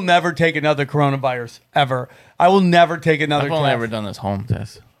I will never take another coronavirus ever. I will never take another I've only test. ever done this home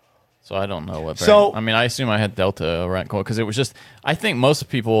test, so I don't know what. So- I mean, I assume I had Delta, right? Because it was just. I think most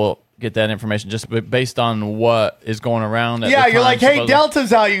people get that information just based on what is going around. At Yeah, the you're time, like, hey, supposedly.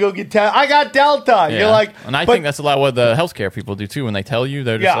 Delta's out. You go get tested. I got Delta. Yeah. You're like, and I but- think that's a lot what the healthcare people do too. When they tell you,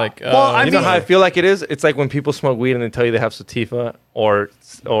 they're just Yeah. like, Well, I You know mean- how I feel like it is? It's like when people smoke weed and they tell you they have sativa or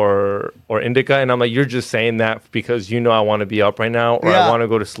indica, and I'm like, you're just saying that because I want to be up right now or Yeah. I want to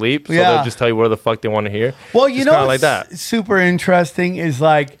go to sleep. So Yeah. they'll just tell you where the fuck they want to hear. Well, Just kinda like that. super interesting is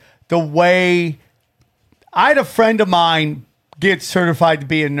like the way I had a friend of mine get certified to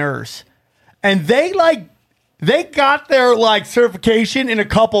be a nurse, and they got their certification in a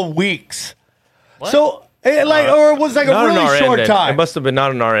couple weeks. So or it was like a Not an really RN short then. time. It must have been not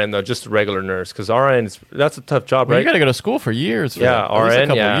an RN though, just a regular nurse. Because RN that's a tough job, well, right? you got to go to school for years. For Yeah, that. At least a RN,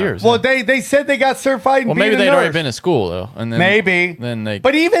 couple yeah. years. Well, they said they got certified. well, maybe they'd already been to school though, and then Maybe. then they.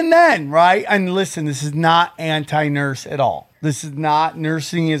 But even then, right? And listen, this is not anti-nurse at all. This is not,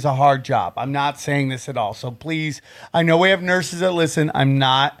 nursing is a hard job. I'm not saying this at all. So please, I know we have nurses that listen.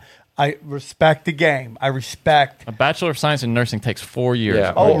 I respect the game. I respect. A Bachelor of Science in Nursing takes 4 years.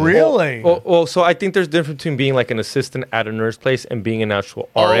 Yeah. Oh, really? Well, so I think there's a difference between being like an assistant at a nurse place and being an actual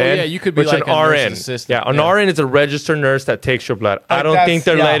RN. Oh, yeah, you could be which like an a RN. nurse's assistant. Yeah, an Yeah. RN is a registered nurse that takes your blood. I don't that's- think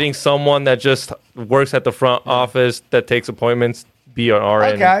they're yeah. letting someone that just works at the front office that takes appointments be an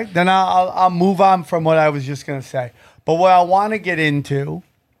RN. Okay, then I'll move on from what I was just going to say. But what I want to get into,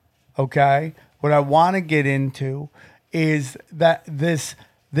 is that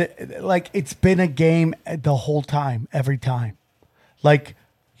it's been a game the whole time, every time. Like,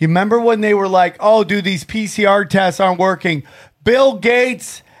 you remember when they were like, oh, dude, these PCR tests aren't working. Bill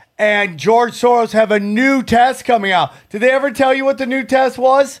Gates and George Soros have a new test coming out. Did they ever tell you what the new test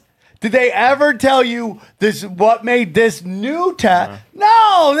was? Did they ever tell you this? What made this new test?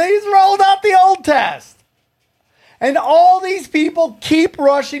 No, they just rolled out the old test. And all these people keep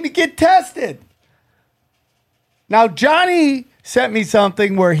rushing to get tested. Now, Johnny sent me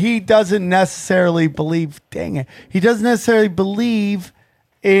something where he doesn't necessarily believe, dang it, he doesn't necessarily believe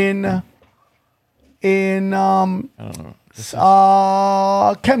in chemtrails.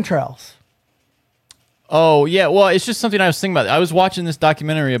 Oh, yeah. Well, it's just something I was thinking about. I was watching this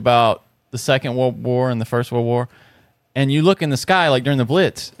documentary about the Second World War and the First World War, and you look in the sky like during the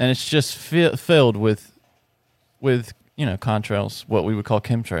Blitz, and it's just filled with contrails, what we would call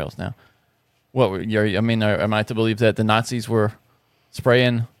chemtrails now. Am I to believe that the Nazis were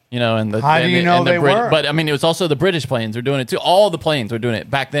spraying, and the How do you know they were? But I mean, it was also the British planes were doing it too. All the planes were doing it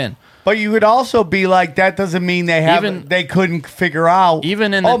back then. But you would also be like, that doesn't mean they couldn't figure out.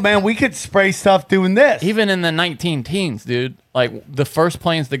 We could spray stuff doing this. Even in the 19 teens, dude, like the first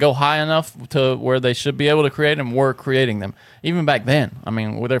planes to go high enough to where they should be able to create them were creating them. Even back then, I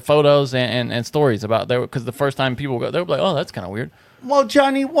mean, with their photos and stories about there, because the first time people go, they were like, oh, that's kind of weird. Well,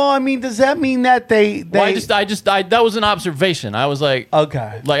 Johnny, does that mean that they? Well, that was an observation. I was like,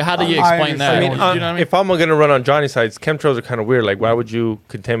 okay, like how do you explain that? I mean, if I'm gonna run on Johnny's side, chemtrails are kind of weird. Like, why would you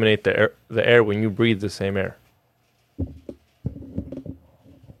contaminate the air when you breathe the same air?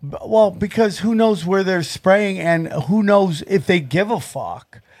 Well, because who knows where they're spraying, and who knows if they give a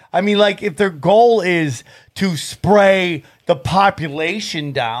fuck. I mean, like, if their goal is to spray the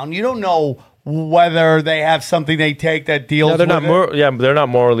population down, you don't know whether they have something they take that deals. They're not they're not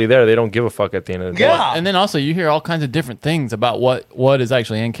morally there. They don't give a fuck at the end of the day. Yeah, and then also you hear all kinds of different things about what is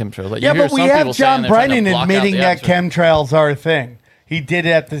actually in chemtrails. Like, but we have John Brennan admitting that chemtrails are a thing. He did it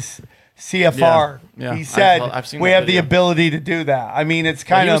at this CFR. Yeah. He said I've seen we that have the video. ability to do that. I mean, it's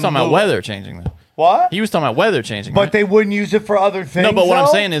kind He of was talking about weather changing though. What? He was talking about weather changing. But right? they wouldn't use it for other things. No, but what I'm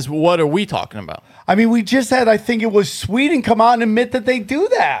though? saying is, what are we talking about? I mean, we just had, I think it was Sweden come out and admit that they do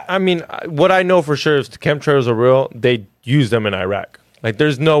that. I mean, what I know for sure is the chemtrails are real. They use them in Iraq. Like,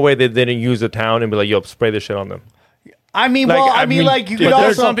 there's no way they didn't use a town and be like, yo, spray this shit on them. I mean, you could but also.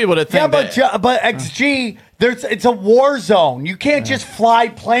 there's some people that think but XG, it's a war zone. You can't just fly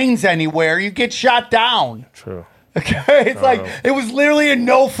planes anywhere. You get shot down. True. Okay, it's like it was literally a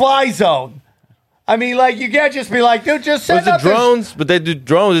no-fly zone. I mean, like, you can't just be like, dude, just send up drones, but they do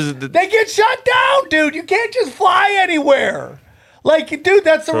drones. They get shot down, dude. You can't just fly anywhere. Like, dude,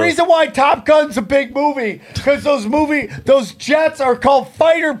 that's the reason why Top Gun's a big movie. Because those jets are called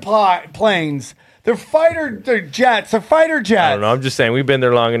fighter planes. They're jets. They're fighter jets. I don't know. I'm just saying, we've been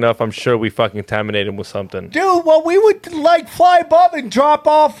there long enough. I'm sure we fucking contaminated them with something. Dude, well, we would, like, fly above and drop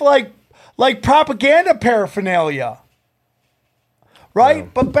off, like propaganda paraphernalia. Right? Yeah.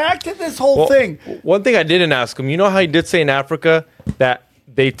 But back to this whole thing. One thing I didn't ask him, you know how he did say in Africa that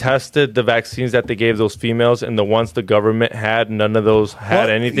they tested the vaccines that they gave those females, and the ones the government had, none of those had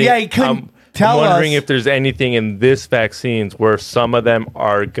anything? Yeah, he couldn't tell us. I'm wondering if there's anything in this vaccines where some of them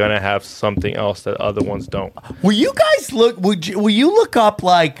are going to have something else that other ones don't. Will you guys will you look up,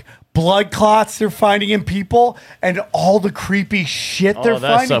 like, blood clots they're finding in people and all the creepy shit they're finding?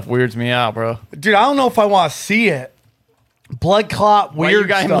 That stuff weirds me out, bro. Dude, I don't know if I want to see it. Blood clot, weird you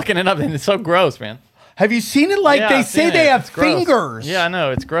got him looking it up, and it's so gross, man. Have you seen it? Like, they say they have fingers. Yeah, I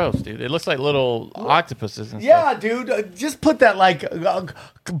know. It's gross, dude. It looks like little octopuses and yeah, stuff. dude. Just put that, like,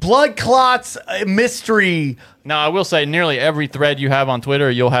 blood clots mystery. Now, I will say, nearly every thread you have on Twitter,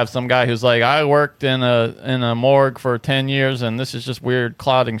 you'll have some guy who's like, I worked in a morgue for 10 years, and this is just weird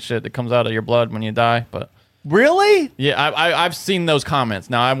clotting shit that comes out of your blood when you die. But really? Yeah, I've seen those comments.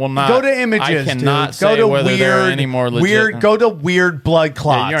 Now, I will not go to images. I cannot dude. say go to whether weird, they're any more legit. Go to weird blood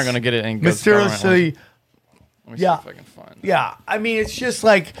clots. Yeah, you aren't gonna get it in mysteriously. Let me see if I can find that. Yeah, I mean, it's just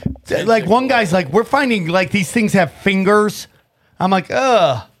like one guy's like, we're finding, like, these things have fingers. I'm like,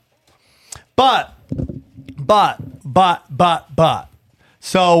 ugh. But.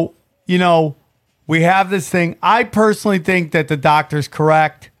 So, we have this thing. I personally think that the doctor's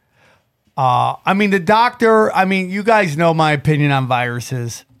correct. You guys know my opinion on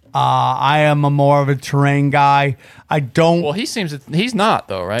viruses. I am more of a terrain guy. I don't. Well, he's not,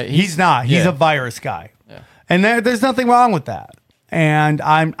 though, right? He's not. He's a virus guy. Yeah. And there's nothing wrong with that. And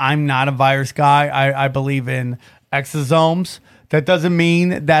I'm not a virus guy. I believe in exosomes. That doesn't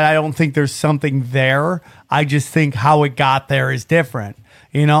mean that I don't think there's something there. I just think how it got there is different.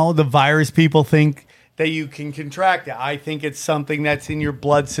 The virus people think that you can contract it. I think it's something that's in your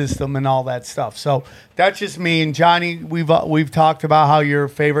blood system and all that stuff. So that's just me. And Johnny, we've talked about how your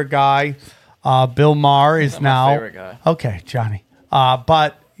favorite guy, Bill Maher, is now. My favorite guy. Okay, Johnny.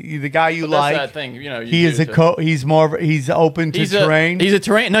 But the guy you But that's like. that thing, you know. He is he's more. He's open to terrain. He's a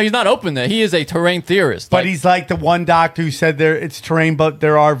terrain. No, he's not open there. He is a terrain theorist. but he's like the one doctor who said it's terrain, but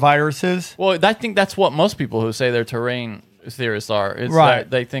there are viruses. Well, I think that's what most people who say they're terrain theorists are. It's Right.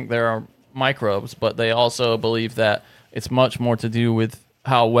 that they think there are microbes, but they also believe that it's much more to do with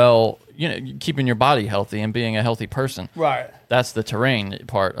how well, keeping your body healthy and being a healthy person. Right. That's the terrain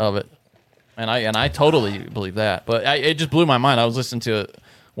part of it. And I totally believe that. But it just blew my mind. I was listening to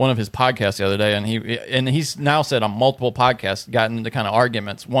one of his podcasts the other day, and he's now said on multiple podcasts, gotten into kind of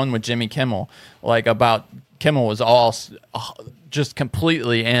arguments. One with Jimmy Kimmel, like about Kimmel was all just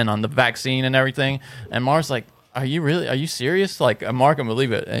completely in on the vaccine and everything. And Mark's like, are you serious? Like, Mark can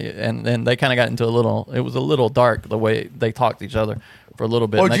believe it. And then they kind of got into it was a little dark the way they talked to each other for a little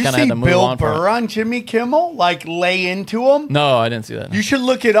bit. Oh, and they did you kind of see had to move Bill on from Burr it. on Jimmy Kimmel? Like lay into him? No, I didn't see that. No. You should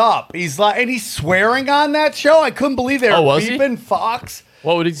look it up. He's like, and he's swearing on that show. I couldn't believe they were was he? beeping Fox.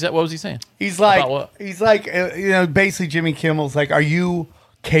 What would he say? What was he saying? He's like, About what? basically Jimmy Kimmel's like, are you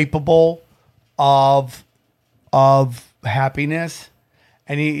capable of happiness?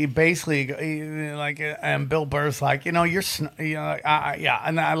 And he basically and Bill Burr's like, and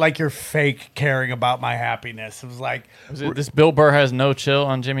I like your fake caring about my happiness. It was like, This Bill Burr has no chill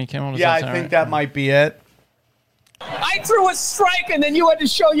on Jimmy Kimmel? Does yeah, that I sound think right? that might be it. I threw a strike and then you had to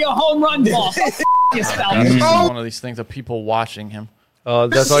show your home run ball. Yourself. This is one of these things of people watching him.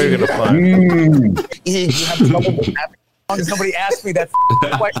 That's all you're gonna find. You have trouble with that. As long as somebody asked me that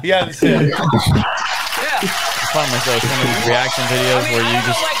question. Yeah, that's it. Yeah. The problem is, though, some of these reaction videos where you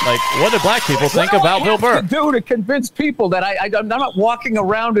just like, what do black people think about Bill Burr? What do I have to do to convince people that I'm not walking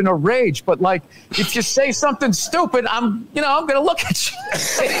around in a rage, but like if you say something stupid, I'm going to look at you.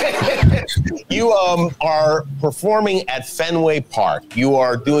 You are performing at Fenway Park. You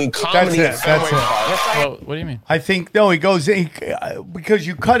are doing comedy at Fenway Park. Well, what do you mean? I think he goes because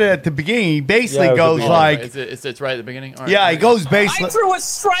you cut it at the beginning. He basically Yeah, it was goes the like, It's right at the beginning? All right. yeah, he goes I basically. threw a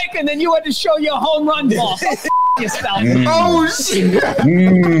strike and then you had to show your home run ball. Yourself. Oh, shit.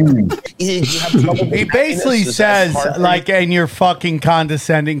 You have trouble with He basically happiness? Is that says, hard for like, in your fucking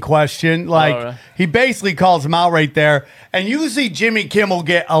condescending question, like, right. he basically calls him out right there. And you see Jimmy Kimmel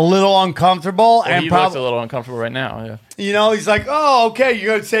get a little uncomfortable. Well, and he looks a probably, little uncomfortable right now. Yeah. he's like, oh, okay, you're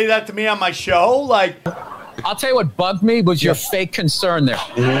going to say that to me on my show? Like, I'll tell you what bugged me was your fake concern there.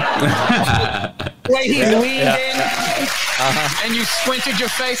 The way he leaned in and you squinted your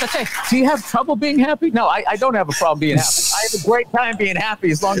face. I say, do you have trouble being happy? No, I don't have a problem being happy. I have a great time being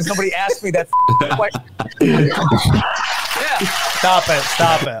happy as long as somebody asks me that question. Yeah. stop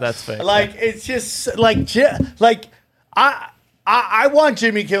it. That's fake. Like, it's just, like, I want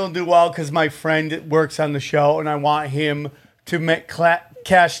Jimmy Kimmel to do well because my friend works on the show, and I want him to make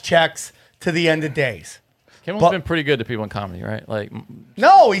cash checks to the end of days. Kimmel's been pretty good to people in comedy, right? Like,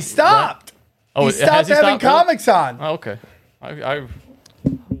 No, he stopped. oh, He stopped having comics on. Oh, okay. I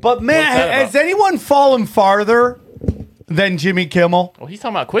But man, What's that has about? anyone fallen farther than Jimmy Kimmel? well, he's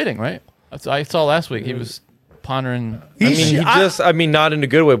talking about quitting, right? I saw last week he was pondering. Not in a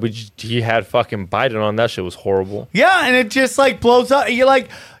good way, but he had fucking Biden on. That shit was horrible. Yeah, and it just like blows up. You're like,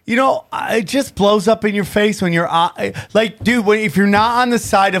 it just blows up in your face when you're like, dude, if you're not on the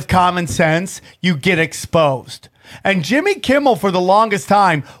side of common sense, you get exposed. And Jimmy Kimmel, for the longest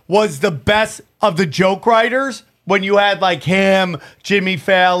time, was the best of the joke writers. When you had like him, Jimmy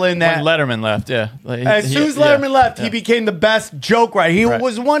Fallon, When Letterman left, yeah. Like, as soon as Letterman left, yeah. he became the best joke writer. He Right.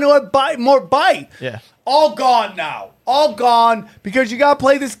 was the one who had more bite. Yeah. All gone now. All gone because you got to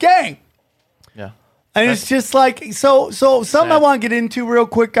play this game. Yeah. And it's just like, so something Sad. I want to get into real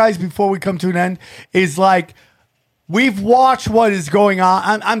quick, guys, before we come to an end, is like, we've watched what is going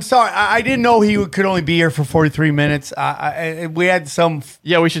on. I'm sorry. I didn't know he could only be here for 43 minutes. We had some...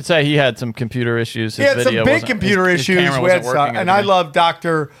 Yeah, we should say he had some computer issues. He His had some video big wasn't- computer his issues. camera We had wasn't working some, and I everything. love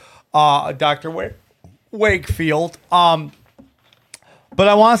Dr. Wakefield. But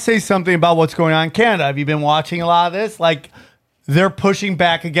I want to say something about what's going on in Canada. Have you been watching a lot of this? Like, they're pushing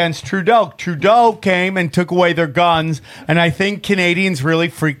back against Trudeau. Trudeau came and took away their guns, and I think Canadians really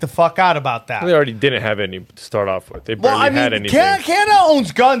freaked the fuck out about that. They already didn't have any to start off with. They barely had anything. Canada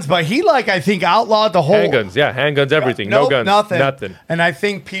owns guns, but he, I think, outlawed the whole... Handguns, everything. No guns, nothing. And I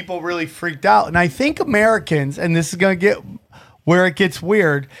think people really freaked out. And I think Americans, and this is going to get where it gets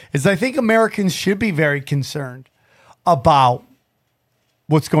weird, is I think Americans should be very concerned about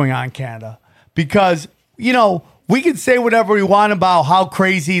what's going on in Canada. Because, we could say whatever we want about how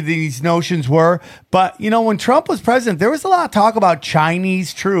crazy these notions were. But, when Trump was president, there was a lot of talk about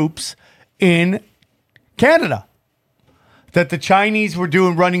Chinese troops in Canada. That the Chinese were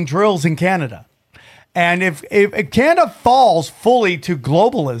running drills in Canada. And if Canada falls fully to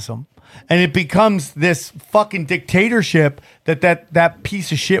globalism and it becomes this fucking dictatorship that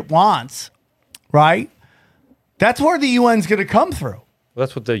piece of shit wants, right? That's where the UN's going to come through.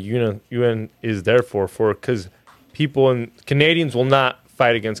 That's what the UN is there for because people and Canadians will not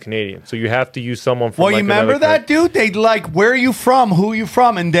fight against Canadians. So you have to use someone from Well, you remember that, dude? They'd like, where are you from? Who are you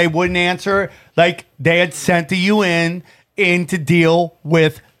from? And they wouldn't answer. Like, they had sent the UN in to deal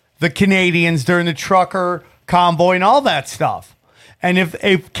with the Canadians during the trucker convoy and all that stuff. And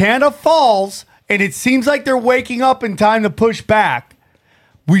if Canada falls and it seems like they're waking up in time to push back,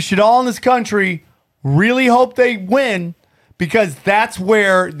 we should all in this country really hope they win, because that's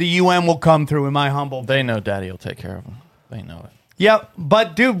where the UN will come through, in my humble. They know Daddy will take care of them. They know it. Yep,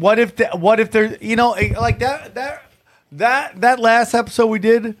 but dude, what if they're, you know, like that last episode we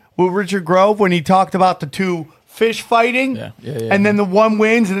did with Richard Grove when he talked about the two fish fighting, and then the one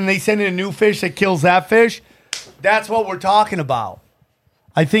wins, and then they send in a new fish that kills that fish. That's what we're talking about.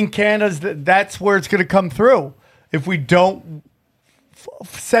 I think that's where it's going to come through if we don't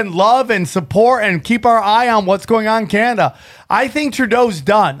send love and support and keep our eye on what's going on in Canada. I think Trudeau's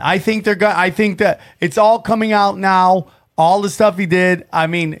done. I think that it's all coming out now. All the stuff he did. I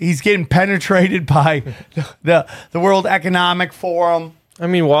mean, he's getting penetrated by the World Economic Forum. I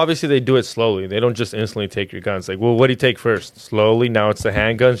mean, well, obviously they do it slowly. They don't just instantly take your guns. Like, well, what do you take first? Slowly. Now it's the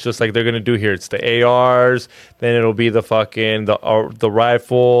handguns, just like they're gonna do here. It's the ARs, then it'll be the fucking the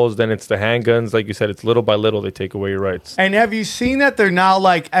rifles, then it's the handguns. Like you said, it's little by little they take away your rights. And have you seen that they're now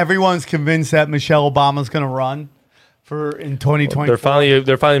like everyone's convinced that Michelle Obama's gonna run in 2020? They're finally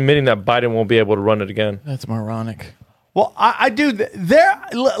admitting that Biden won't be able to run it again. That's moronic. Well, I do.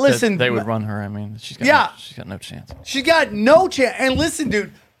 Listen, they would run her. I mean, she's got no chance. She got no chance. And listen,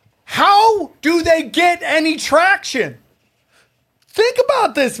 dude, how do they get any traction? Think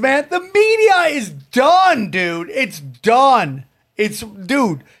about this, man. The media is done, dude. It's done.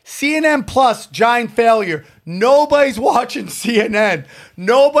 Dude, CNN Plus, giant failure. Nobody's watching CNN.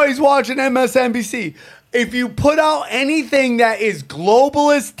 Nobody's watching MSNBC. If you put out anything that is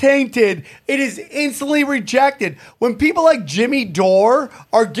globalist tainted, it is instantly rejected. When people like Jimmy Dore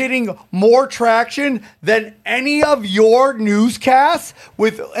are getting more traction than any of your newscasts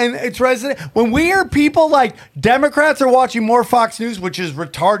and it's resident. When we hear people like Democrats are watching more Fox News, which is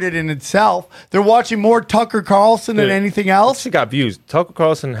retarded in itself, they're watching more Tucker Carlson than anything else. She got views. Tucker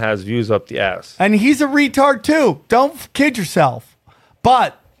Carlson has views up the ass. And he's a retard too. Don't kid yourself.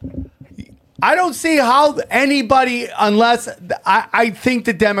 But I don't see how anybody, unless I think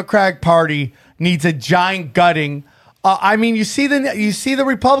the Democratic Party needs a giant gutting. I mean, you see the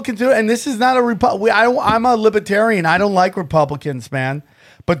Republicans do it, and this is not a Republican. I'm a libertarian. I don't like Republicans, man.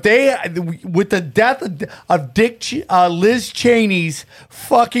 But with the death of Liz Cheney's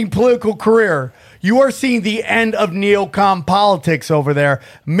fucking political career, you are seeing the end of neocon politics over there.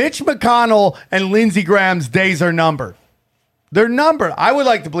 Mitch McConnell and Lindsey Graham's days are numbered. They're numbered. I would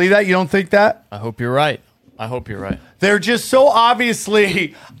like to believe that. You don't think that? I hope you're right. They're just so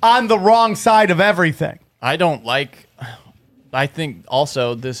obviously on the wrong side of everything. I think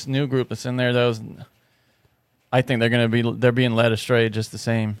also this new group that's in there, I think they're being led astray just the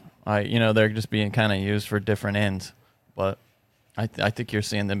same. They're just being kind of used for different ends. But I think you're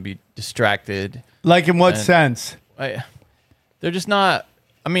seeing them be distracted. Like in what sense? They're just not.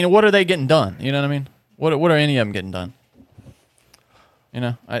 I mean, what are they getting done? You know what I mean? What are any of them getting done? You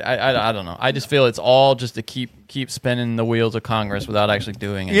know, I don't know. I just feel it's all just to keep spinning the wheels of Congress without actually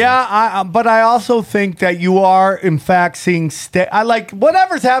doing it. Yeah, but I also think that you are, in fact, seeing I like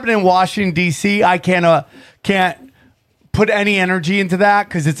whatever's happening in Washington D.C. I can't put any energy into that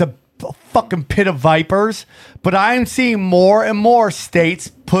because it's a fucking pit of vipers. But I am seeing more and more states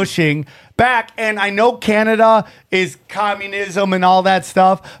pushing back, and I know Canada is communism and all that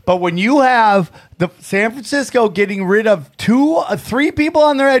stuff, but when you have the San Francisco getting rid of 3 people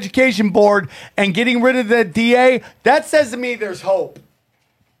on their education board and getting rid of the DA, that says to me there's hope.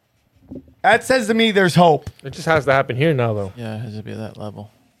 It just has to happen here now, though. Yeah, it has to be that level,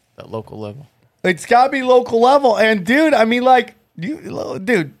 that local level. It's got to be local level. And dude, I mean, like, you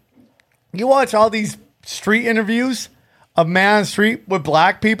watch all these street interviews of man on the street with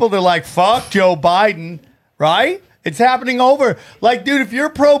black people, they're like, fuck Joe Biden, right? It's happening over. Like, dude, if you're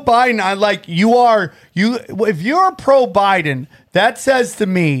pro-Biden, if you're pro-Biden, that says to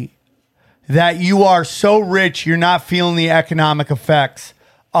me that you are so rich, you're not feeling the economic effects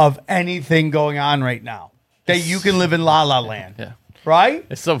of anything going on right now. That you can live in La La Land. Yeah. Right?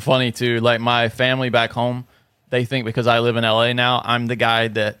 It's so funny, too. Like, my family back home, they think because I live in LA now, I'm the guy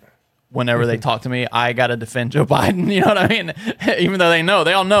that whenever they talk to me, I got to defend Joe Biden. You know what I mean? Even though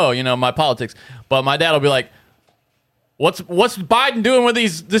they all know, my politics. But my dad will be like, what's Biden doing with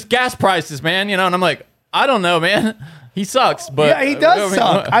this gas prices, man? And I'm like, I don't know, man. He sucks, but yeah, he does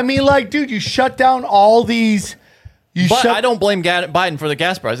suck. I mean, like, dude, you shut down all these. I don't blame Biden for the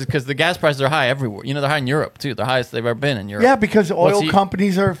gas prices because the gas prices are high everywhere. They're high in Europe too. They're highest they've ever been in Europe. Yeah, because oil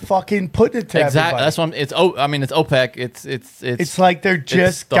companies are fucking putting it to exactly. everybody. That's what it's OPEC. It's like they're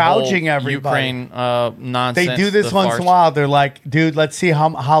just gouging everybody. Ukraine nonsense. They do this once in a while. They're like, dude, let's see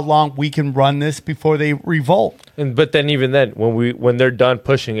how long we can run this before they revolt. But then even then, when they're done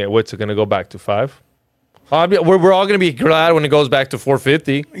pushing it, what's it going to go back to 5? We're all going to be glad when it goes back to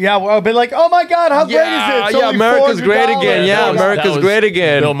 450. Yeah, we'll be like, oh my God, how great is it? It's only America's great again. Yeah, America's great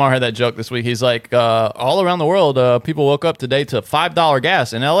again. Bill Maher had that joke this week. He's like, all around the world, people woke up today to $5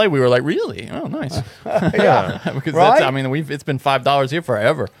 gas. In LA, we were like, really? Oh, nice. Yeah. Because right? it's been $5 here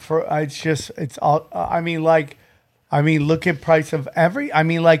forever. Look at price of every,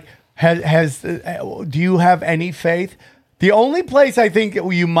 do you have any faith? The only place I think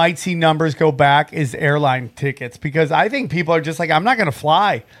you might see numbers go back is airline tickets because I think people are just like, I'm not going to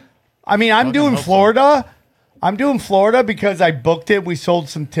fly. I'm doing Florida. I'm doing Florida because I booked it. We sold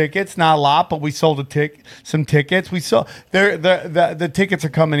some tickets, not a lot, but we sold some tickets. We saw the tickets are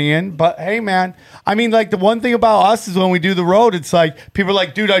coming in. But hey, man, the one thing about us is when we do the road, it's like people are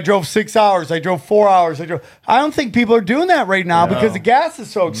like, dude, I drove 6 hours, I drove 4 hours, I don't think people are doing that right now because the gas is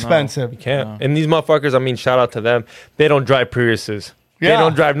so expensive. You can't. And these motherfuckers, shout out to them. They don't drive Priuses. Yeah. They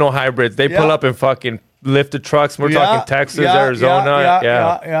don't drive no hybrids. They pull up in fucking lifted trucks. We're talking Texas, Arizona.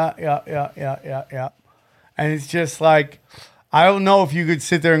 Yeah. And it's just like, I don't know if you could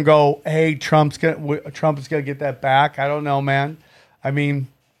sit there and go, hey, Trump is gonna get that back. I don't know, man. Yeah.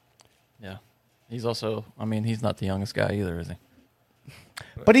 He's also, he's not the youngest guy either, is he?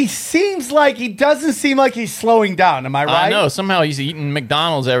 But he doesn't seem like he's slowing down. Am I right? I know. Somehow he's eating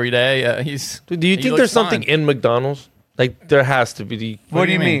McDonald's every day. Do you think there's something in McDonald's? Like, there has to be. What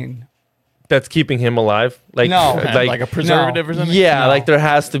do you mean? That's keeping him alive? Like a preservative or something? Yeah, like there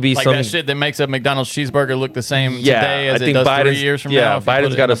has to be some that shit that makes a McDonald's cheeseburger look the same today as it does 3 years from now. Yeah,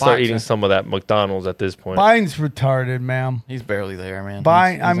 Biden's got to start eating some of that McDonald's at this point. Biden's retarded, man. He's barely there, man.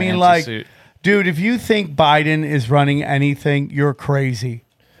 Dude, if you think Biden is running anything, you're crazy.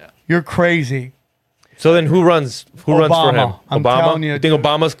 Yeah. You're crazy. So then who runs for him? I'm Obama? telling you, you think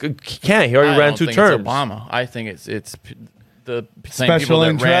Obama's can't? He already ran 2 terms. It's Obama. I think it's the same people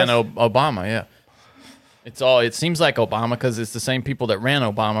that ran Obama, yeah. It seems like Obama because it's the same people that ran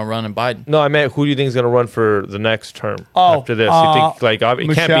Obama running Biden. No, I meant who do you think is going to run for the next term after this? You think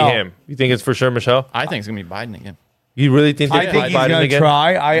it can't be him? You think it's for sure Michelle? I think it's going to be Biden again. You really think? I think he's going to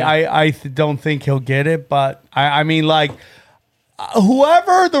try. I don't think he'll get it, but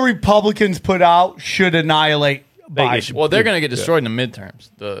whoever the Republicans put out should annihilate Biden. Well, they're going to get destroyed in the midterms.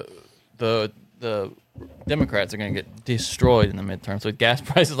 The Democrats are going to get destroyed in the midterms. With gas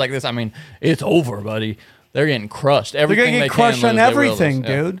prices like this, it's over, buddy. They're getting crushed. They're going to get crushed on everything,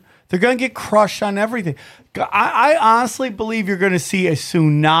 dude. Yeah. They're going to get crushed on everything. I honestly believe you're going to see a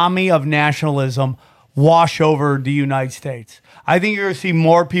tsunami of nationalism wash over the United States. I think you're going to see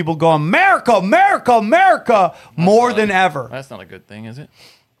more people go, America, America, America, more than ever. That's not a good thing, is it?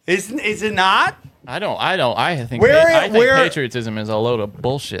 Is it not? I don't. I think patriotism is a load of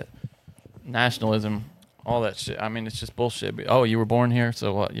bullshit. Nationalism, all that shit. It's just bullshit. Oh, you were born here,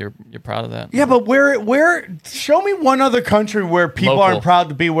 so what? You're proud of that? Yeah, but where? Show me one other country where people aren't proud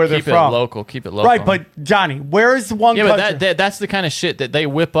to be where they're from. Keep it local. Right, but Johnny, where is one country? Yeah, but that's the kind of shit that they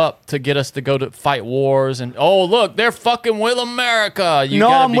whip up to get us to go to fight wars and look, they're fucking with America.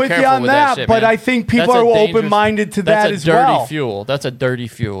 I'm with you on that, shit, but I think people are open-minded to that as well. That's a dirty fuel. That's a dirty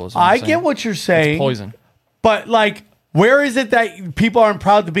fuel. I get what you're saying. It's poison. But where is it that people aren't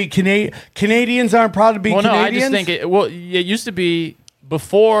proud to be Canadians aren't proud to be Canadians? No, I just think it used to be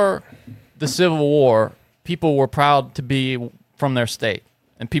before the Civil War, people were proud to be from their state.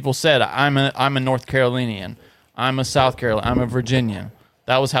 And people said, I'm a North Carolinian, I'm a South Carolinian, I'm a Virginian.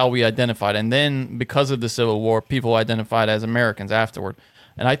 That was how we identified. And then because of the Civil War, people identified as Americans afterward.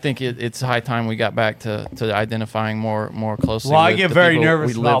 And I think it's high time we got back to identifying more closely. Well, I get very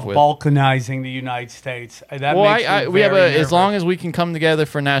nervous about balkanizing the United States. That makes me nervous. As long as we can come together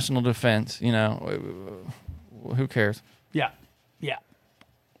for national defense, who cares? Yeah.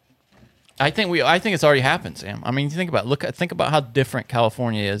 I think it's already happened, Sam. Think about how different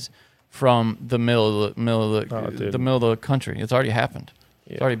California is from the middle of the country. It's already happened.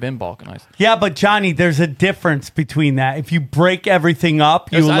 It's already been balkanized. Yeah, but Johnny, there's a difference between that. If you break everything up,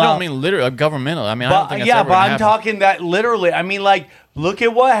 I don't mean literally governmental. I mean, I don't think that's ever but gonna I'm happen. talking that literally. I mean, like, look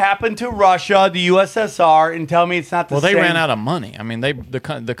at what happened to Russia, the USSR, and tell me it's not the same. Well, they ran out of money. I mean,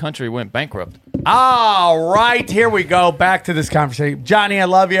 the country went bankrupt. All right, here we go. Back to this conversation. Johnny, I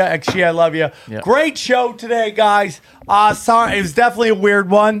love you. XG, I love you. Yep. Great show today, guys. Sorry, it was definitely a weird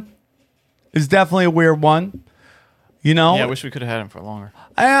one. You know? Yeah, I wish we could have had him for longer.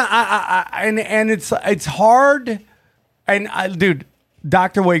 And it's hard. And dude,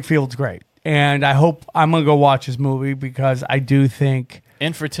 Dr. Wakefield's great. And I hope I'm going to go watch his movie because I do think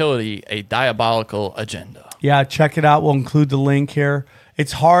Infertility, a diabolical agenda. Yeah, check it out. We'll include the link here.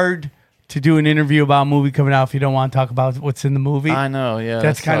 It's hard to do an interview about a movie coming out if you don't want to talk about what's in the movie. I know, yeah.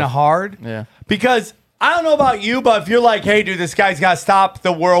 That's kind of tough. hard. Yeah. Because I don't know about you, but if you're like, hey, dude, this guy's got to stop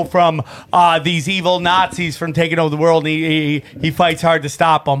the world from these evil Nazis from taking over the world, and he fights hard to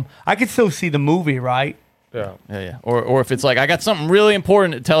stop them, I could still see the movie, right? Yeah. Or if it's like, I got something really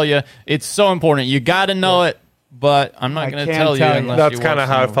important to tell you. It's so important. You got to know it, but I'm not going to tell you unless That's you kind of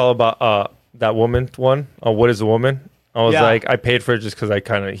watch how I the felt about that woman one. What is a woman? I was Yeah. like, I paid for it just because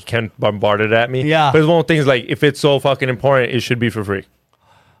he can bombard it at me. Yeah. But it's one of the things like, if it's so fucking important, it should be for free.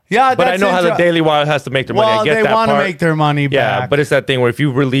 Yeah, But I know how the Daily Wire has to make their money. Well, I get they that want to part. make their money Yeah, back. but it's that thing where if you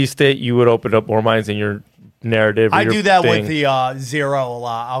released it, you would open up more minds in your narrative. or I your do that thing. with the Zero a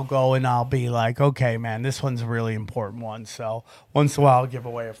lot. I'll go and I'll be like, okay, man, this one's a really important one. So once in a while, I'll give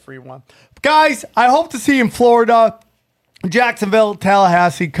away a free one. Guys, I hope to see you in Florida, Jacksonville,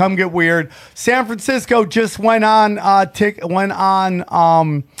 Tallahassee. Come get weird. San Francisco just went on sale.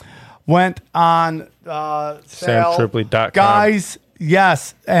 SamTripoli.com. Guys,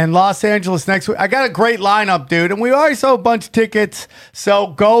 yes. And Los Angeles next week. I got a great lineup, dude. And we already sold a bunch of tickets. So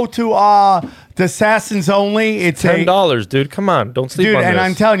go to the Assassins Only. It's $10, dude. Come on, don't sleep dude, on and this.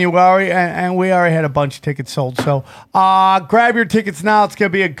 I'm telling you, we already had a bunch of tickets sold. So grab your tickets now. It's gonna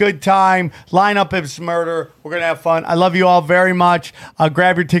be a good time. Lineup is murder. We're gonna have fun. I love you all very much.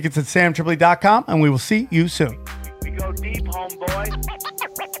 Grab your tickets at samtripoli.com, and we will see you soon. We go deep, homeboy.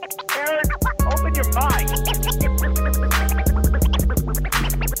 Aaron, open your mind.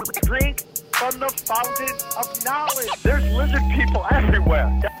 Drink from the fountain of knowledge. There's lizard people everywhere.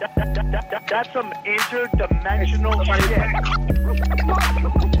 That's some interdimensional shit.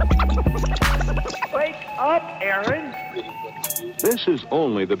 Wake up, Aaron. This is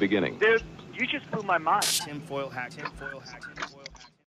only the beginning. Dude, you just blew my mind. Tinfoil hat.